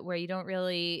 where you don't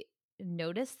really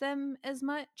notice them as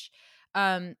much.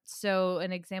 So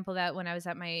an example, that when I was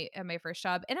at my first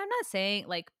job, and I'm not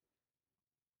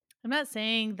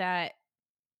saying that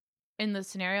in the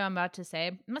scenario I'm about to say,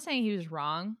 I'm not saying he was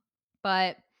wrong,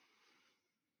 but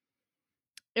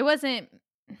it wasn't,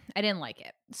 I didn't like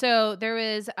it. So there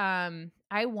was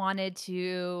I wanted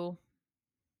to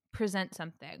present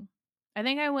something. I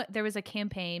think there was a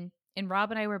campaign and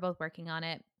Rob and I were both working on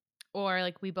it, or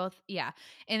like we both, yeah.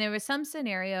 And there was some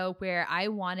scenario where I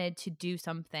wanted to do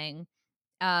something,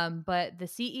 but the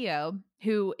CEO,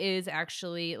 who is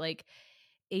actually like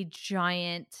a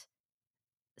giant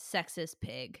sexist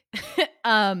pig,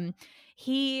 um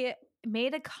he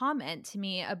made a comment to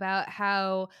me about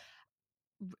how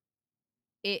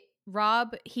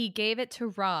he gave it to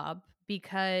Rob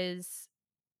because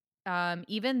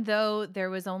even though there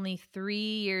was only 3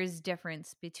 years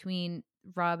difference between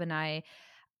Rob and I,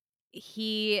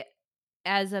 he,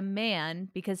 as a man,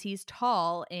 because he's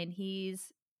tall and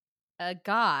he's a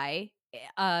guy,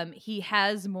 he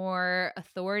has more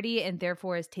authority and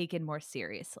therefore is taken more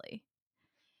seriously.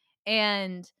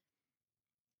 And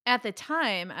at the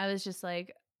time, I was just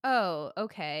like, "Oh,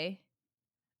 okay.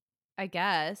 I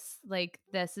guess, like,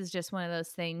 this is just one of those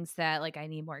things that, like, I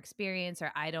need more experience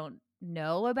or I don't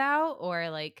know about, or,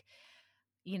 like,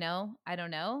 I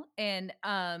don't know." And,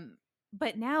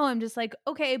 but now I'm just like,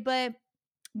 "Okay, but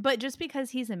just because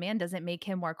he's a man doesn't make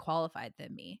him more qualified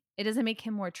than me. It doesn't make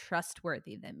him more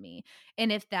trustworthy than me."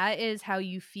 And if that is how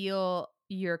you feel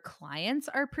your clients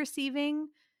are perceiving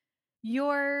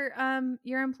your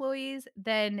employees,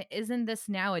 then isn't this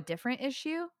now a different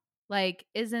issue? Like,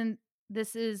 isn't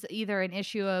this is either an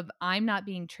issue of I'm not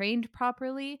being trained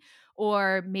properly,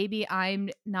 or maybe I'm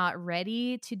not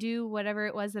ready to do whatever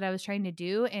it was that I was trying to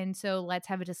do, and so let's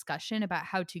have a discussion about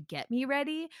how to get me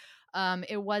ready.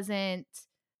 It wasn't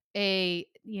a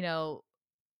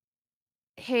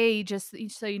hey, just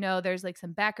so you know, there's like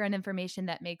some background information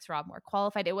that makes Rob more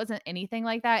qualified. It wasn't anything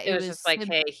like that. It It was was just like,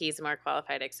 "Hey, he's more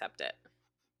qualified, accept it."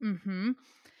 mhm.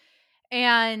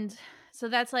 And so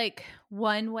that's like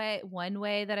one way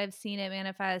that I've seen it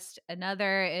manifest.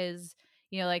 Another is,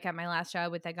 like at my last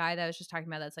job with that guy that I was just talking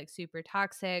about that's like super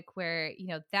toxic, where,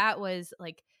 that was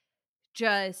like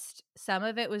just some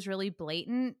of it was really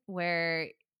blatant where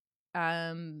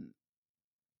um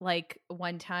like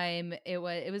one time it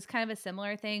was kind of a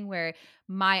similar thing where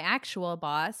my actual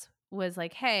boss was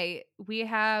like, "Hey, we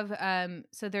have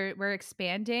so we're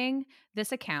expanding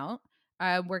this account.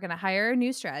 We're going to hire a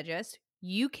new strategist.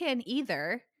 You can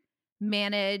either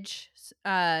manage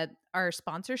our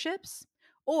sponsorships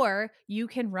or you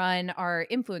can run our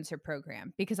influencer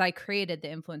program because I created the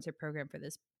influencer program for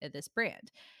this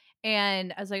brand."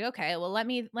 And I was like, okay, well, let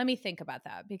me think about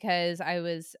that because I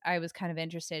was kind of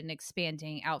interested in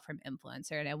expanding out from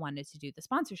influencer and I wanted to do the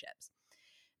sponsorships.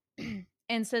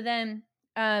 And so then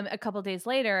a couple days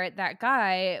later, that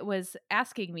guy was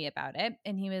asking me about it,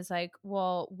 and he was like,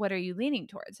 "Well, what are you leaning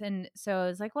towards?" And so I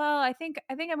was like, "Well, I think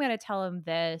I'm going to tell him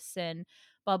this and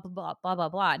blah blah blah blah blah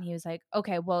blah." And he was like,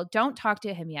 "Okay, well, don't talk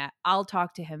to him yet. I'll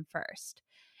talk to him first."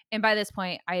 And by this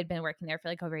point, I had been working there for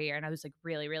like over a year, and I was like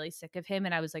really really sick of him,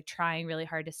 and I was like trying really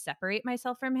hard to separate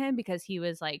myself from him because he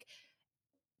was like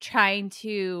trying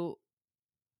to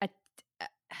at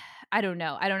I don't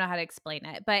know. I don't know how to explain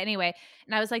it. But anyway,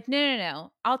 and I was like, "No, no,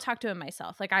 no. I'll talk to him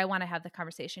myself. Like I want to have the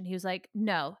conversation." He was like,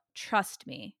 "No, trust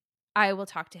me. I will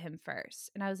talk to him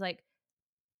first." And I was like,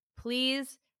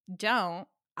 "Please don't.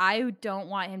 I don't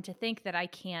want him to think that I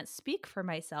can't speak for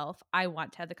myself. I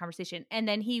want to have the conversation." And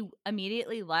then he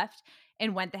immediately left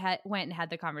and went and had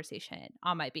the conversation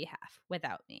on my behalf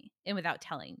without me and without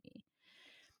telling me.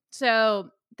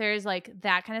 So there's like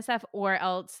that kind of stuff, or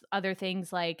else other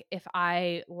things like if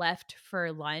I left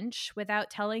for lunch without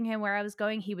telling him where I was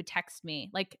going, he would text me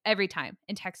like every time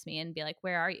and text me and be like,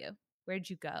 "Where are you? Where'd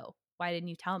you go? Why didn't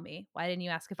you tell me? Why didn't you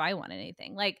ask if I wanted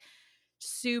anything?" Like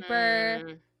super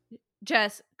Mm.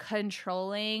 just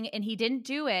controlling. And he didn't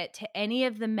do it to any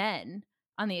of the men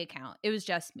on the account. It was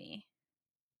just me.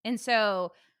 And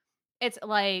so it's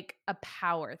like a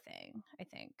power thing, I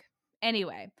think.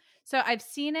 Anyway, so I've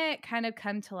seen it kind of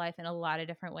come to life in a lot of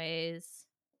different ways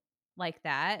like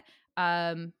that.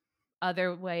 Um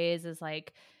Other ways is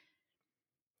like,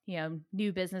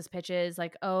 new business pitches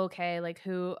like, oh, okay, like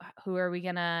who are we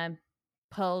going to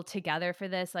pull together for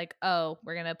this? Like, oh,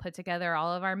 we're going to put together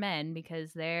all of our men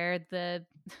because they're the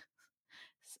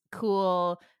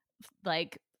cool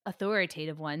like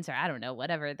authoritative ones, or I don't know,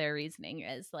 whatever their reasoning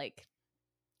is, like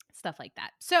stuff like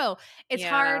that. So it's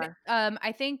hard. Yeah.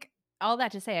 I think all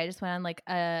that to say, I just went on like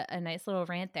a nice little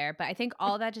rant there, but I think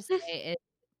all that to say is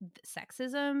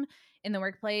sexism in the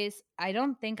workplace. I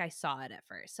don't think I saw it at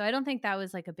first. So I don't think that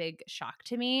was like a big shock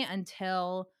to me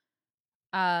until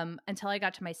I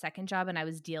got to my second job and I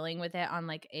was dealing with it on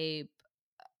like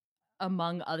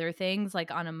among other things,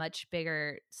 like on a much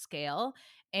bigger scale.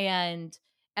 And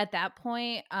at that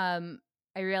point, I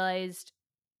realized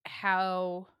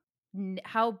how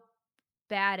how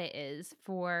bad it is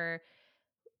for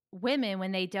women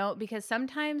when they don't, because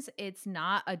sometimes it's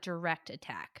not a direct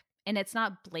attack and it's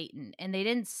not blatant and they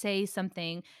didn't say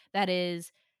something that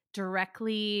is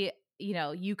directly,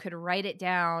 you could write it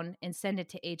down and send it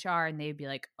to HR and they'd be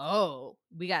like, "Oh,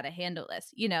 we got to handle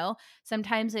this."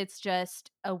 Sometimes it's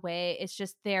just a way, it's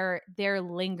just they're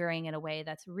lingering in a way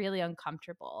that's really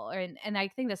uncomfortable, and I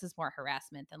think this is more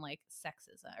harassment than like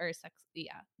sexism or sex,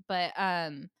 yeah.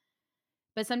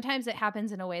 But sometimes it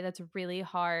happens in a way that's really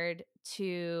hard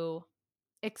to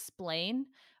explain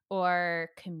or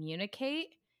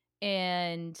communicate.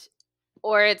 And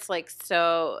Or it's like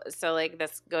so like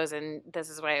this goes in, this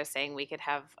is what I was saying, we could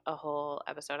have a whole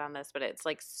episode on this, but it's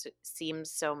like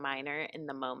seems so minor in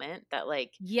the moment that like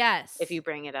if yes. you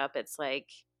bring it up it's like,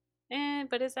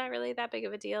 but is that really that big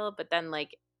of a deal? But then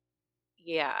like,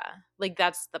 yeah, like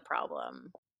that's the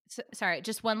problem. Sorry,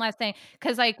 just one last thing,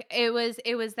 because like it was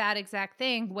that exact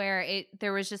thing where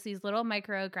there was just these little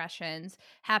microaggressions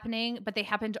happening, but they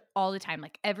happened all the time,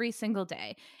 like every single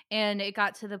day. And it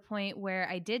got to the point where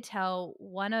I did tell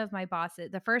one of my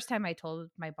bosses. The first time I told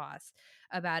my boss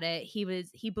about it,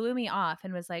 he blew me off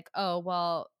and was like, "Oh,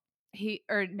 well," he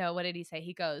or no, what did he say?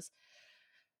 He goes,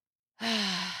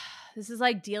 "This is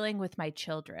like dealing with my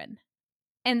children."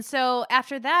 And so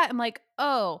after that, I'm like,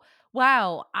 "Oh,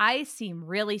 wow, I seem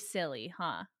really silly,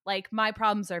 huh? Like my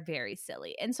problems are very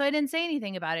silly." And so I didn't say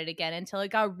anything about it again until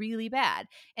it got really bad.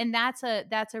 And that's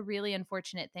a really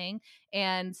unfortunate thing,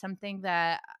 and something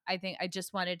that I think I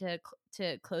just wanted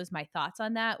to close my thoughts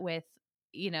on that with,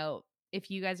 you know,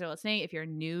 if you guys are listening, if you're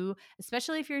new,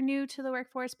 especially if you're new to the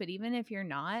workforce, but even if you're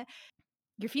not,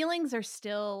 your feelings are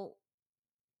still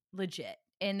legit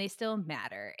and they still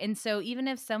matter. And so even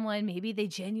if someone maybe they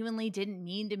genuinely didn't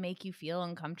mean to make you feel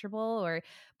uncomfortable or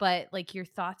but like your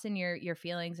thoughts and your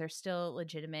feelings are still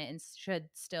legitimate and should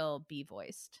still be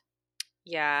voiced.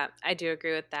 Yeah, I do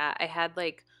agree with that. I had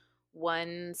like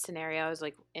one scenario. I was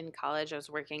like in college, I was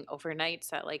working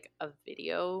overnights at like a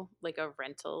video, like a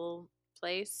rental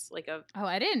place, like a Oh,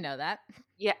 I didn't know that.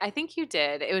 yeah, I think you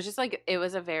did. It was just like it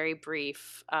was a very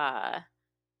brief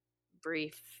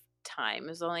time. It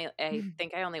was only I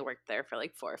think I only worked there for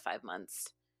like 4 or 5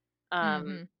 months. Um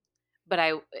Mhm. but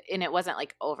and it wasn't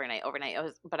like overnight.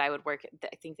 But I would work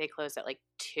I think they closed at like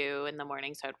 2 in the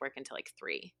morning, so I'd work until like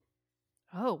 3.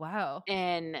 Oh, wow.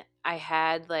 And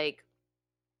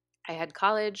I had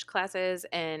college classes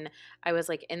and I was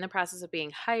like in the process of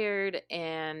being hired,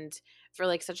 and for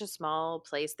like such a small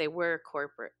place, they were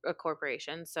a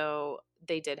corporation, so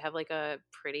they did have like a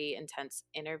pretty intense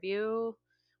interview,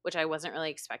 which I wasn't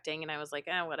really expecting, and I was like,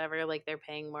 "Eh, whatever, like they're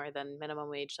paying more than minimum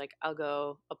wage, like I'll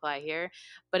go apply here."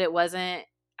 But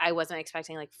I wasn't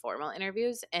expecting like formal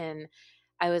interviews, and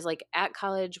I was like at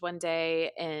college one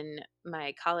day, and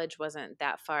my college wasn't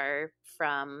that far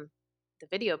from the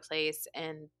video place,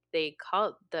 and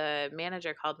the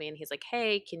manager called me and he's like,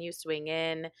 "Hey, can you swing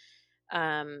in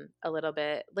a little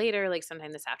bit later, like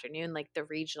sometime this afternoon? Like the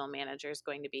regional manager is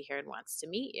going to be here and wants to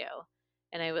meet you."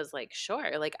 And I was like,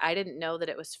 "Sure." Like I didn't know that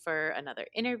it was for another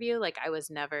interview. Like I was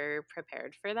never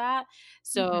prepared for that.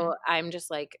 Mhm. So I'm just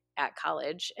like at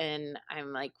college and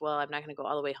I'm like, well, I'm not going to go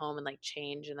all the way home and like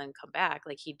change and then come back.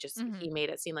 Like he Mhm. made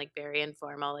it seem like very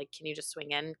informal. Like, "Can you just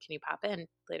swing in? Can you pop in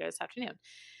later this afternoon?"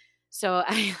 So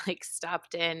I like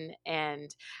stopped in,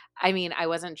 and I mean, I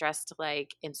wasn't dressed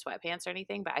like in sweatpants or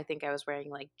anything, but I think I was wearing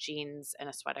like jeans and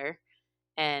a sweater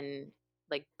and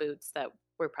like boots that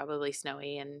were probably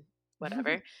snowy and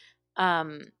whatever.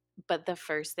 Um, but the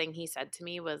first thing he said to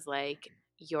me was like,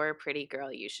 "You're a pretty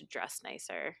girl, you should dress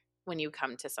nicer when you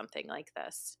come to something like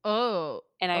this." Oh.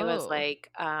 And I was Oh. like,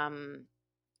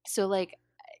 so like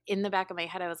in the back of my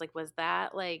head, I was like, was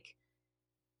that like,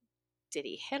 did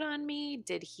he hit on me?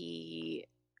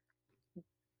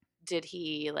 Did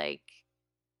he like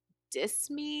diss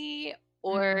me,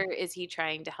 or Mm. is he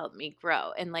trying to help me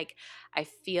grow? And like I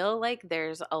feel like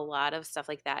there's a lot of stuff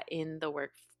like that in the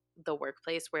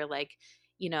workplace where like,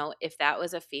 if that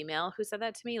was a female who said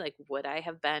that to me, like would I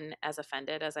have been as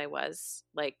offended as I was?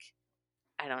 Like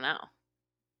I don't know.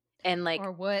 And like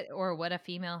Or would a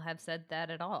female have said that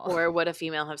at all? or would a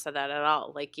female have said that at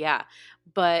all? Like yeah.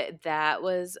 But that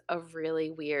was a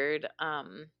really weird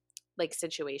like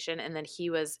situation, and then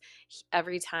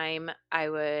every time I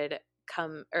would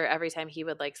come, or every time he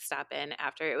would like stop in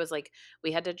after, it was like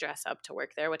we had to dress up to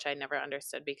work there, which I never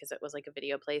understood because it was like a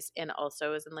video place, and also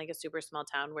it was in like a super small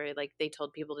town where like they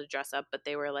told people to dress up, but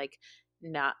they were like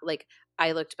not like,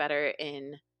 I looked better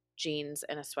in jeans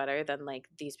and a sweater than like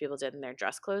these people did in their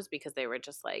dress clothes because they were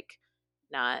just like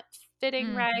not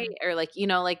fitting right, Mhm. or like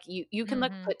like you can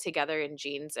look Mhm. put together in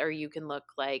jeans, or you can look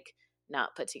like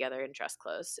not put together in dress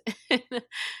clothes.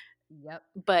 Yep.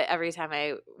 But every time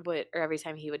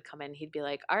he would come in, he'd be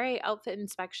like, "All right, outfit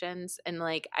inspections." And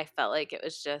like I felt like it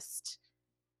was just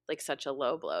like such a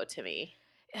low blow to me.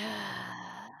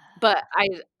 But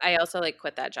I also like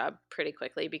quit that job pretty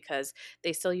quickly because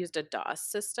they still used a DOS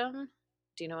system.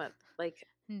 Do you know what like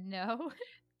No.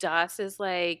 DOS is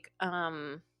like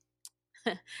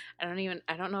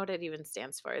I don't know what it even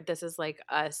stands for. This is like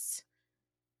us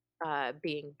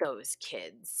being those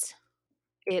kids.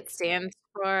 It stands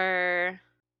for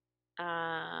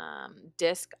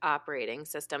disk operating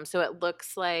system. So it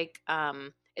looks like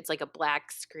it's like a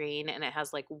black screen, and it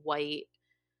has like white,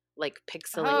 like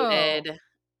Oh, pixelated,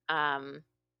 um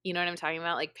you know what I'm talking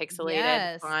about? Like pixelated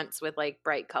yes. fonts with like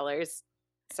bright colors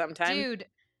sometimes.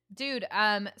 Dude,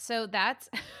 so that's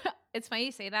it's funny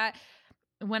you say that.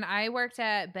 When I worked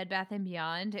at Bed Bath& and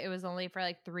Beyond, it was only for,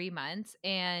 like, 3 months,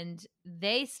 and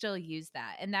they still use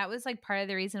that, and that was, like, part of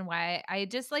the reason why I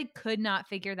just, like, could not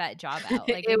figure that job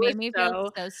out, like, It it was made me feel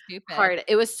so so stupid. hard.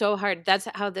 It was so hard. That's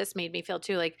how this made me feel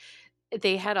too. Like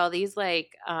they had all these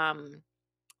like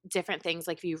different things,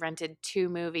 like if you rented 2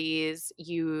 movies,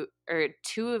 you or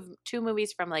 2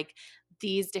 movies from, like,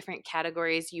 these different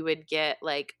categories, you would get,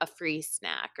 like, a free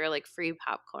snack or, like, free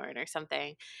popcorn or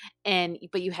something,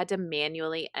 but you had to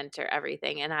manually enter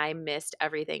everything, and I missed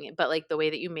everything, but, like, the way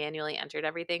that you manually entered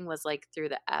everything was, like, through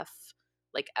the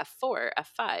like, F4,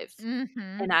 F5,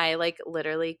 and Mhm. I, like,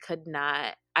 literally could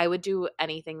not. I would do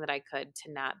anything that I could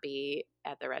to not be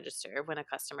at the register when a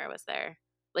customer was there.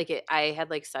 Like, I had,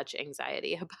 like, such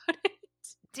anxiety about it.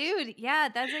 Dude, yeah,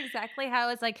 that's exactly how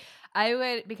it's like I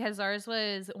would because ours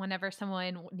was whenever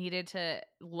someone needed to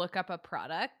look up a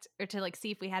product or to like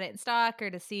see if we had it in stock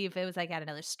or to see if it was like at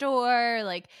another store,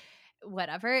 like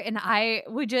whatever. And I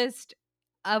would just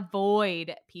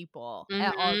avoid people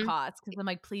at all Mhm. costs because I'm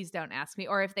like, please don't ask me.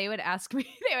 Or if they would ask me,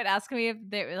 they would ask me if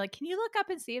they were like, can you look up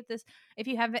and see if if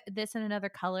you have this in another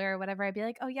color or whatever? I'd be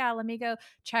like, oh yeah, let me go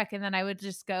check. And then I would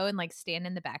just go and like stand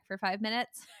in the back for 5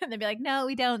 minutes and they'd be like, no,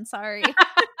 we don't. Sorry.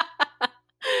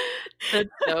 That's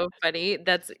so funny.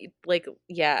 That's like,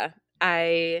 yeah,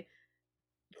 I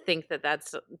think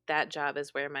that job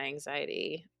is where my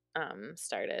anxiety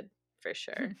started for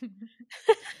sure.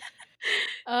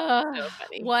 So Uh,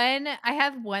 funny. one I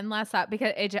have one last thought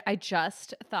because I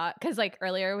just thought because like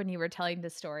earlier when you were telling the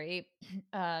story,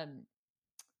 um,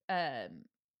 um,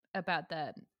 about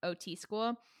the OT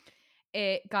school,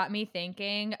 it got me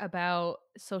thinking about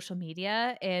social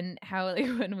media and how like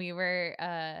when we were,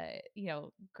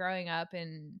 growing up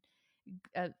and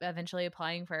eventually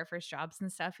applying for our first jobs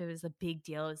and stuff, it was a big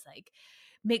deal. It was like,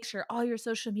 make sure all your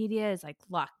social media is like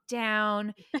locked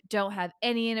down. Don't have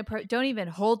any don't even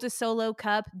hold a solo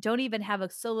cup. Don't even have a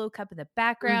solo cup in the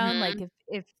background. Like Mhm.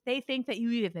 if they think that you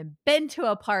even been to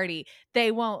a party,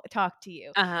 they won't talk to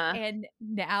you. Uh-huh. And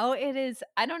now it is,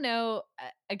 I don't know.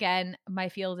 Again, my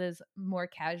field is more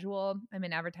casual. I'm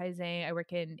in advertising. I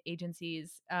work in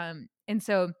agencies. And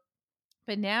so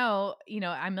but now,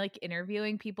 I'm like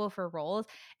interviewing people for roles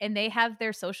and they have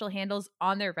their social handles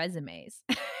on their resumes.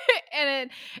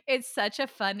 And it's such a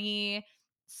funny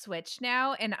switch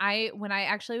now. And when I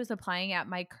actually was applying at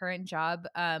my current job,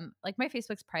 like my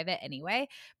Facebook's private anyway,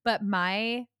 but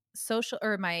my social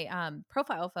or my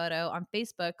profile photo on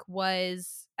Facebook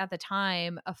was at the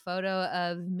time a photo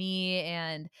of me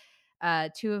and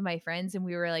two of my friends, and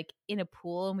we were like in a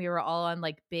pool and we were all on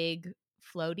like big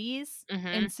floaties, Mhm.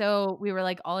 and so we were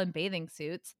like all in bathing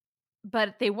suits,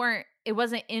 but it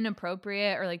wasn't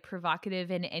inappropriate or like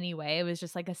provocative in any way. It was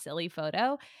just like a silly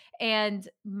photo. And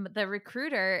the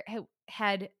recruiter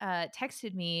had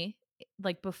texted me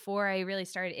like before I really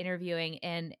started interviewing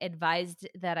and advised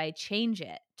that I change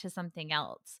it to something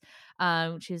else.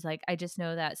 She's like, I just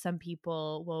know that some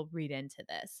people will read into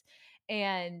this.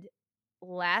 And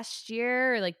last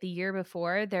year or like the year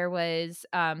before there was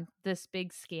this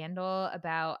big scandal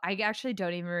about, I actually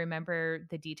don't even remember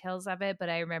the details of it, but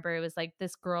I remember it was like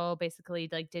this girl basically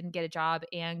like didn't get a job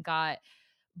and got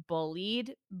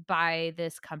bullied by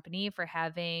this company for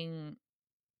having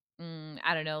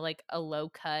I don't know, like a low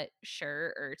cut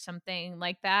shirt or something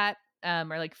like that, or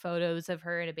like photos of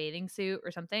her in a bathing suit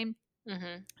or something.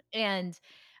 Mhm. And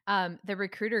the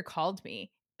recruiter called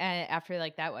me after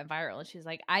like that went viral, and she's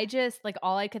like, I just like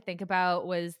all I could think about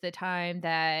was the time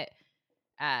that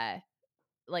uh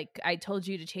like I told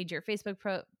you to change your Facebook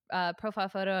profile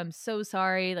photo. I'm so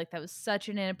sorry. Like that was such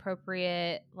an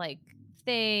inappropriate like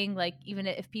thing. Like even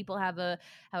if people have a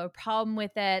problem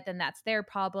with it, then that's their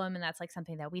problem, and that's like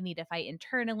something that we need to fight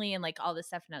internally and like all this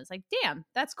stuff. And I was like, damn,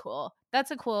 that's cool.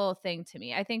 That's a cool thing to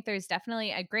me. I think there's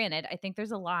definitely, granted, I think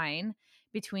there's a line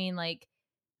between like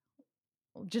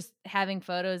just having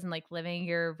photos and like living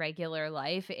your regular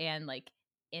life and like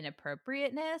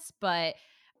inappropriateness, but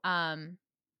um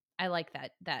I like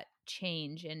that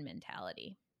change in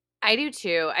mentality. I do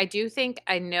too. I do think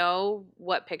I know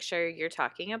what picture you're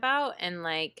talking about, and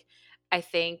like I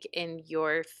think in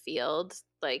your field,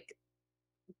 like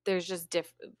there's just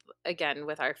again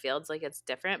with our fields, like it's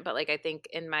different, but like I think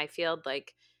in my field,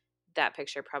 like that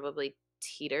picture probably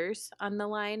teeters on the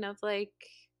line of like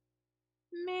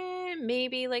meh,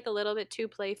 maybe like a little bit too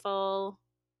playful,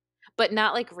 but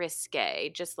not like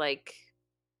risque, just like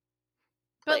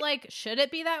But play. like, should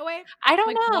it be that way? I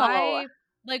don't Like know.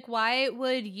 why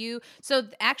would you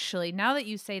actually, now that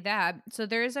you say that, so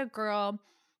there's a girl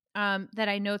that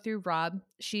I know through Rob.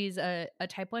 She's a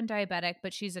type 1 diabetic,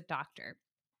 but she's a doctor.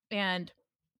 And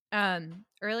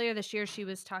earlier this year she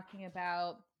was talking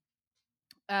about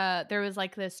there was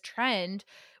like this trend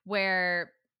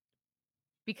where,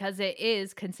 because it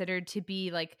is considered to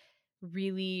be like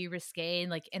really risque and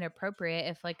like inappropriate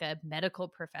if like a medical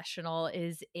professional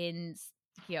is in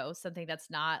something that's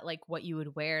not like what you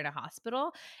would wear in a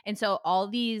hospital. And so all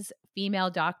these female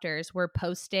doctors were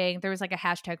posting, there was like a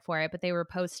hashtag for it, but they were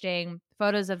posting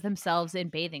photos of themselves in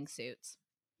bathing suits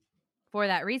for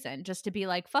that reason, just to be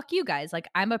like, fuck you guys, like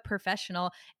I'm a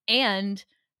professional and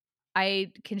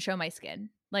I can show my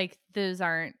skin. Like those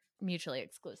aren't mutually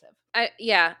exclusive.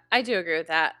 Yeah, I do agree with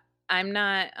that. I'm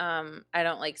not I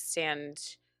don't like stand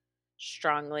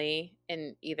strongly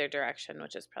in either direction,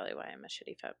 which is probably why I'm a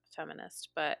shitty feminist,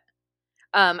 but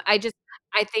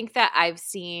I think that I've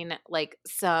seen like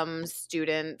some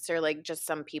students or like just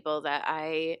some people that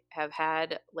I have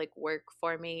had like work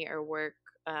for me or work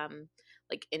um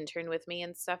like intern with me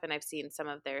and stuff, and I've seen some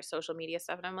of their social media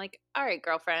stuff, and I'm like, all right,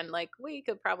 girlfriend, like we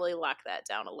could probably lock that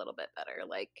down a little bit better.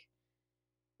 Like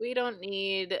we don't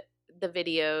need the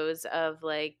videos of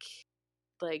like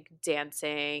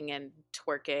dancing and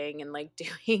twerking and like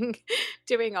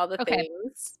doing all the Okay.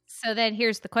 things. So then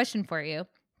here's the question for you.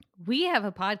 We have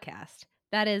a podcast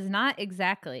that is not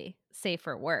exactly safe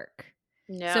for work.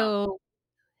 No. So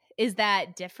is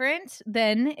that different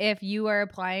than if you are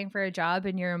applying for a job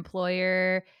and your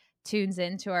employer tunes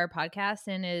into our podcast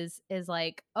and is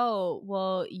like, "Oh,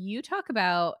 well, you talk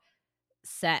about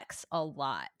sex a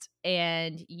lot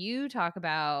and you talk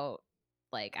about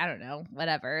like, I don't know,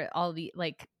 whatever, all the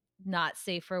like not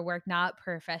safe for work, not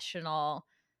professional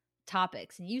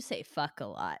topics and you say fuck a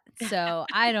lot. So,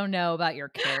 I don't know about your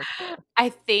character." I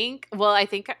think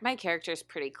my character is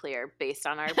pretty clear based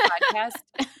on our podcast.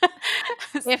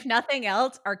 If nothing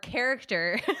else, our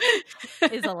character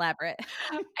is elaborate.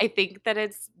 I think that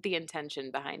it's the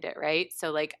intention behind it, right?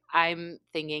 So, like, I'm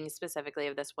thinking specifically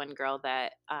of this one girl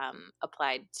that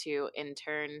applied to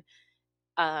intern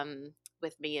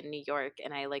with me in New York,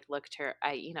 and I like looked her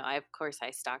I of course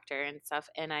I stalked her and stuff,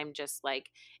 and I'm just like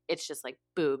it's just like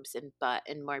boobs and butt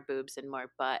and more boobs and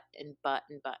more butt and butt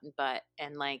and butt and butt,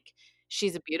 and like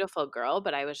she's a beautiful girl,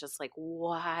 but I was just like,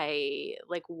 why?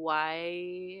 Like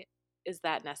why is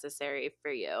that necessary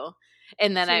for you?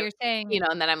 And then So you're saying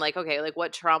and then I'm like, okay, like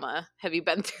what trauma have you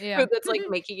been yeah. through that's like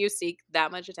making you seek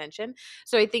that much attention?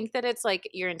 So I think that it's like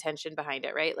your intention behind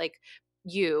it, right? Like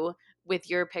you with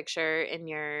your picture in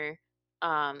your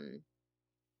um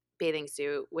bathing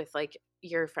suit with like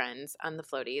your friends on the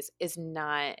floaties is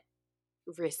not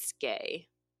risque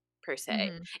per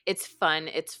se. Mhm. It's fun,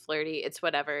 it's flirty, it's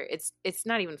whatever. It's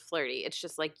not even flirty. It's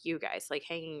just like you guys like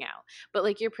hanging out. But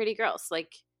like you're pretty girls.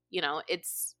 Like,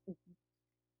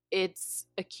 it's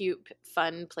a cute,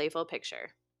 fun, playful picture.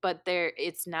 But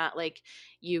it's not like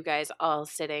you guys all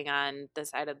sitting on the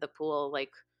side of the pool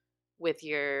like with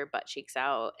your butt cheeks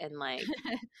out and like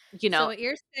you So know what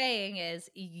you're saying is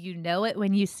you know it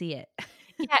when you see it.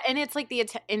 Yeah, and it's like the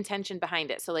intention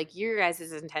behind it. So like your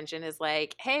guys' intention is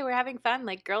like, "Hey, we're having fun,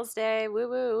 like girls' day, woo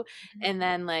woo," Mhm. and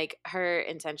then like her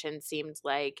intention seemed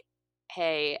like,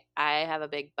 "Hey, I have a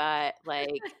big butt,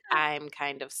 like I'm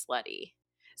kind of slutty."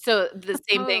 So the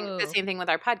Oh. same thing with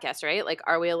our podcast, right? Like,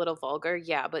 are we a little vulgar?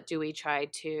 Yeah, but do we try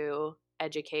to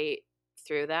educate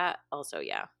through that? Also,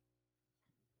 yeah.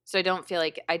 So I don't feel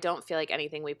like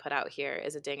anything we put out here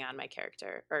is a ding on my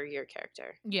character or your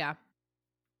character. Yeah.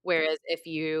 Whereas if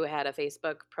you had a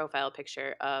Facebook profile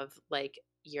picture of, like,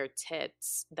 your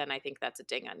tits, then I think that's a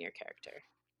ding on your character.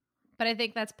 But I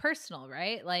think that's personal,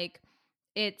 right? Like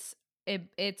it's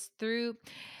it's through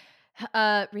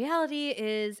reality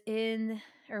is in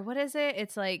or what is it?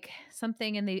 It's like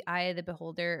something in the eye of the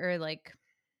beholder or like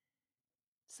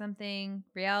something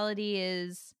reality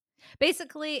is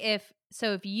basically if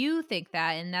you think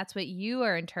that and that's what you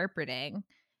are interpreting,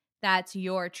 that's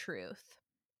your truth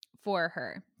for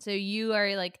her. So you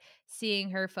are like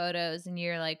seeing her photos and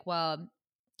you're like, well,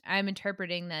 I'm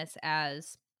interpreting this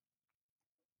as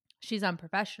she's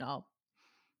unprofessional.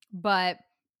 But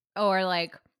or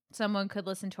like someone could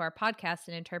listen to our podcast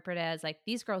and interpret it as like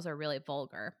these girls are really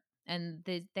vulgar and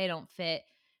they don't fit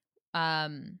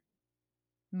um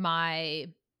my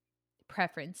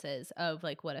preferences of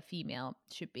like what a female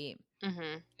should be.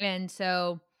 Mhm. And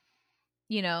so,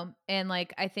 and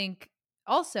like I think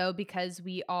also because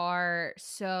we are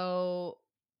so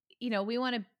we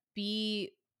want to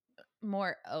be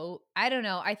more I don't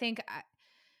know. I think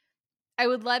I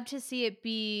would love to see it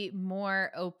be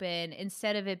more open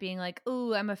instead of it being like,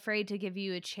 "Oh, I'm afraid to give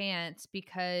you a chance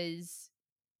because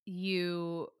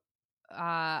you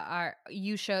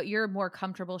you're more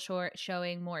comfortable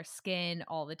showing more skin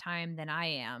all the time than I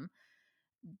am.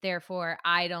 Therefore,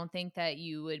 I don't think that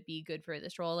you would be good for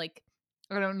this role." Like,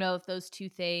 I don't know if those two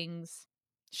things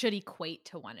should equate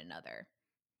to one another.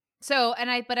 So,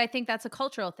 but I think that's a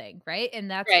cultural thing, right? And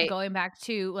that's Right. going back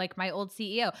to like my old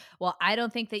CEO. Well, I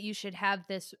don't think that you should have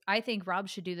this. I think Rob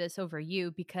should do this over you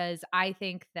because I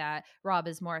think that Rob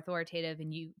is more authoritative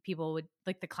and people would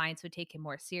like the clients would take him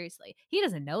more seriously. He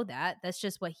doesn't know that. That's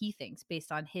just what he thinks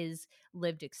based on his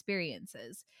lived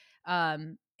experiences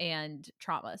and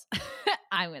traumas,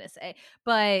 I'm going to say.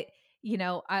 But,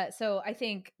 so I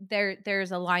think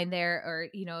there's a line there or,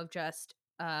 of just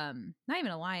not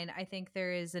even a line. I think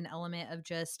there is an element of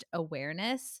just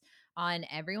awareness on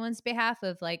everyone's behalf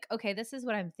of like, okay, this is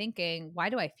what I'm thinking. Why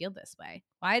do I feel this way?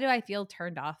 Why do I feel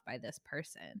turned off by this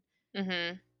person?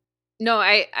 Mhm. No,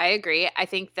 I agree. I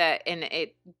think that, and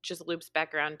it just loops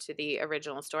back around to the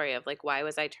original story of like, why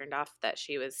was I turned off that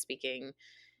she was speaking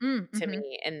to Mhm.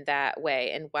 me in that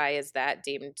way, and why is that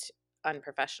deemed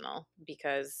unprofessional?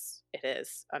 Because it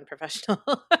is unprofessional.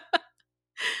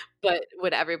 But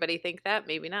would everybody think that?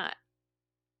 Maybe not.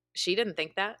 She didn't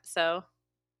think that, so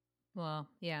Well,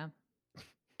 yeah.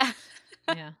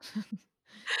 Yeah.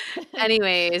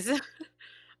 anyways,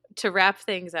 to wrap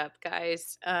things up,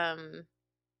 guys,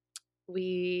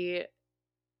 we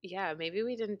yeah, maybe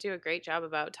we didn't do a great job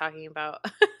about talking about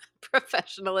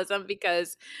professionalism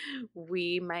because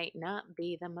we might not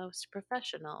be the most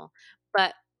professional.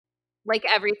 But like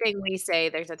everything we say,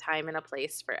 there's a time and a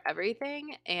place for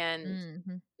everything, and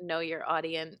Mhm. know your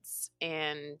audience.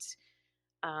 And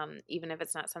even if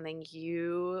it's not something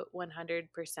you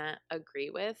 100% agree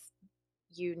with,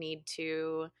 you need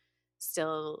to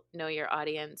still know your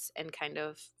audience and kind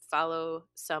of follow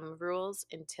some rules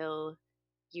until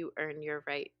you earn your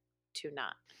right to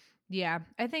not. Yeah,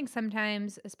 I think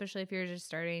sometimes, especially if you're just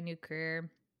starting a new career,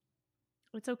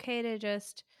 it's okay to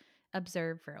just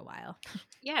observe for a while.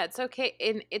 Yeah, it's okay.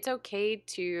 And it's okay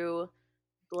to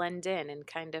blend in and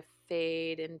kind of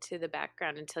fade into the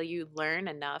background until you learn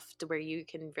enough to where you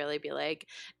can really be like,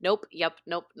 nope, yep,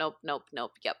 nope, nope, nope,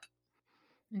 nope, yep.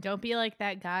 And don't be like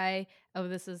that guy. Oh,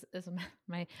 this is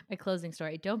my closing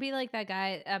story. Don't be like that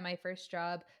guy at my first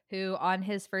job who on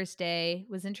his first day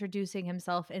was introducing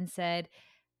himself and said,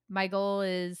 "My goal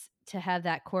is to have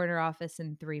that corner office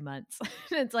in 3 months."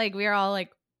 It's like we're all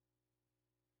like,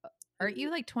 "Aren't you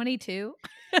like 22?"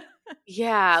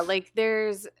 Yeah, like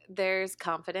there's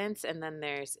confidence and then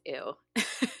there's ew.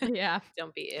 Yeah.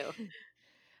 Don't be ew.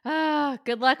 Ah,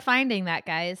 good luck finding that,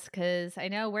 guys, because I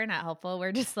know we're not helpful.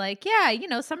 We're just like, yeah,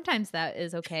 sometimes that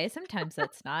is okay. Sometimes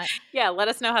that's not. Yeah, let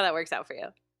us know how that works out for you.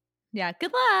 Yeah,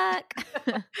 good luck.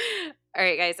 All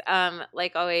right, guys.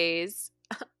 Like always,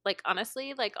 like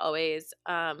honestly, like always,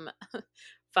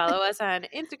 follow us on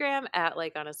Instagram at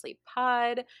like honestly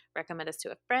pod. Recommend us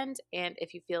to a friend, and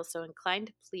if you feel so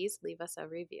inclined, please leave us a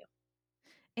review.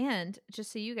 And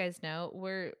just so you guys know,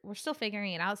 we're still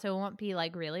figuring it out, so it won't be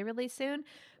like really really soon,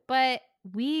 but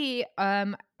we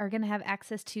are going to have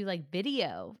access to like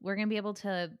video. We're going to be able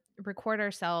to record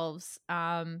ourselves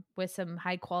with some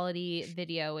high quality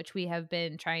video, which we have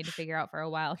been trying to figure out for a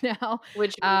while now.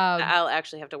 Which means that Um I'll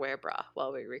actually have to wear a bra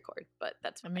while we record, but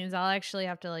that's it means I'll actually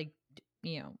have to like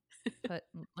put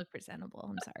look presentable.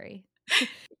 I'm sorry.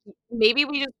 maybe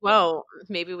we just won't.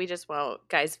 Maybe we just won't.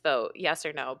 Guys, vote yes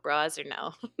or no, bras or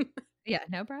no. Yeah,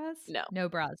 no bras? No. No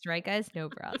bras, right guys? No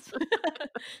bras.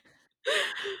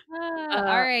 All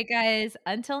Uh, right guys,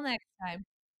 until next time.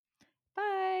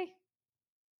 Bye.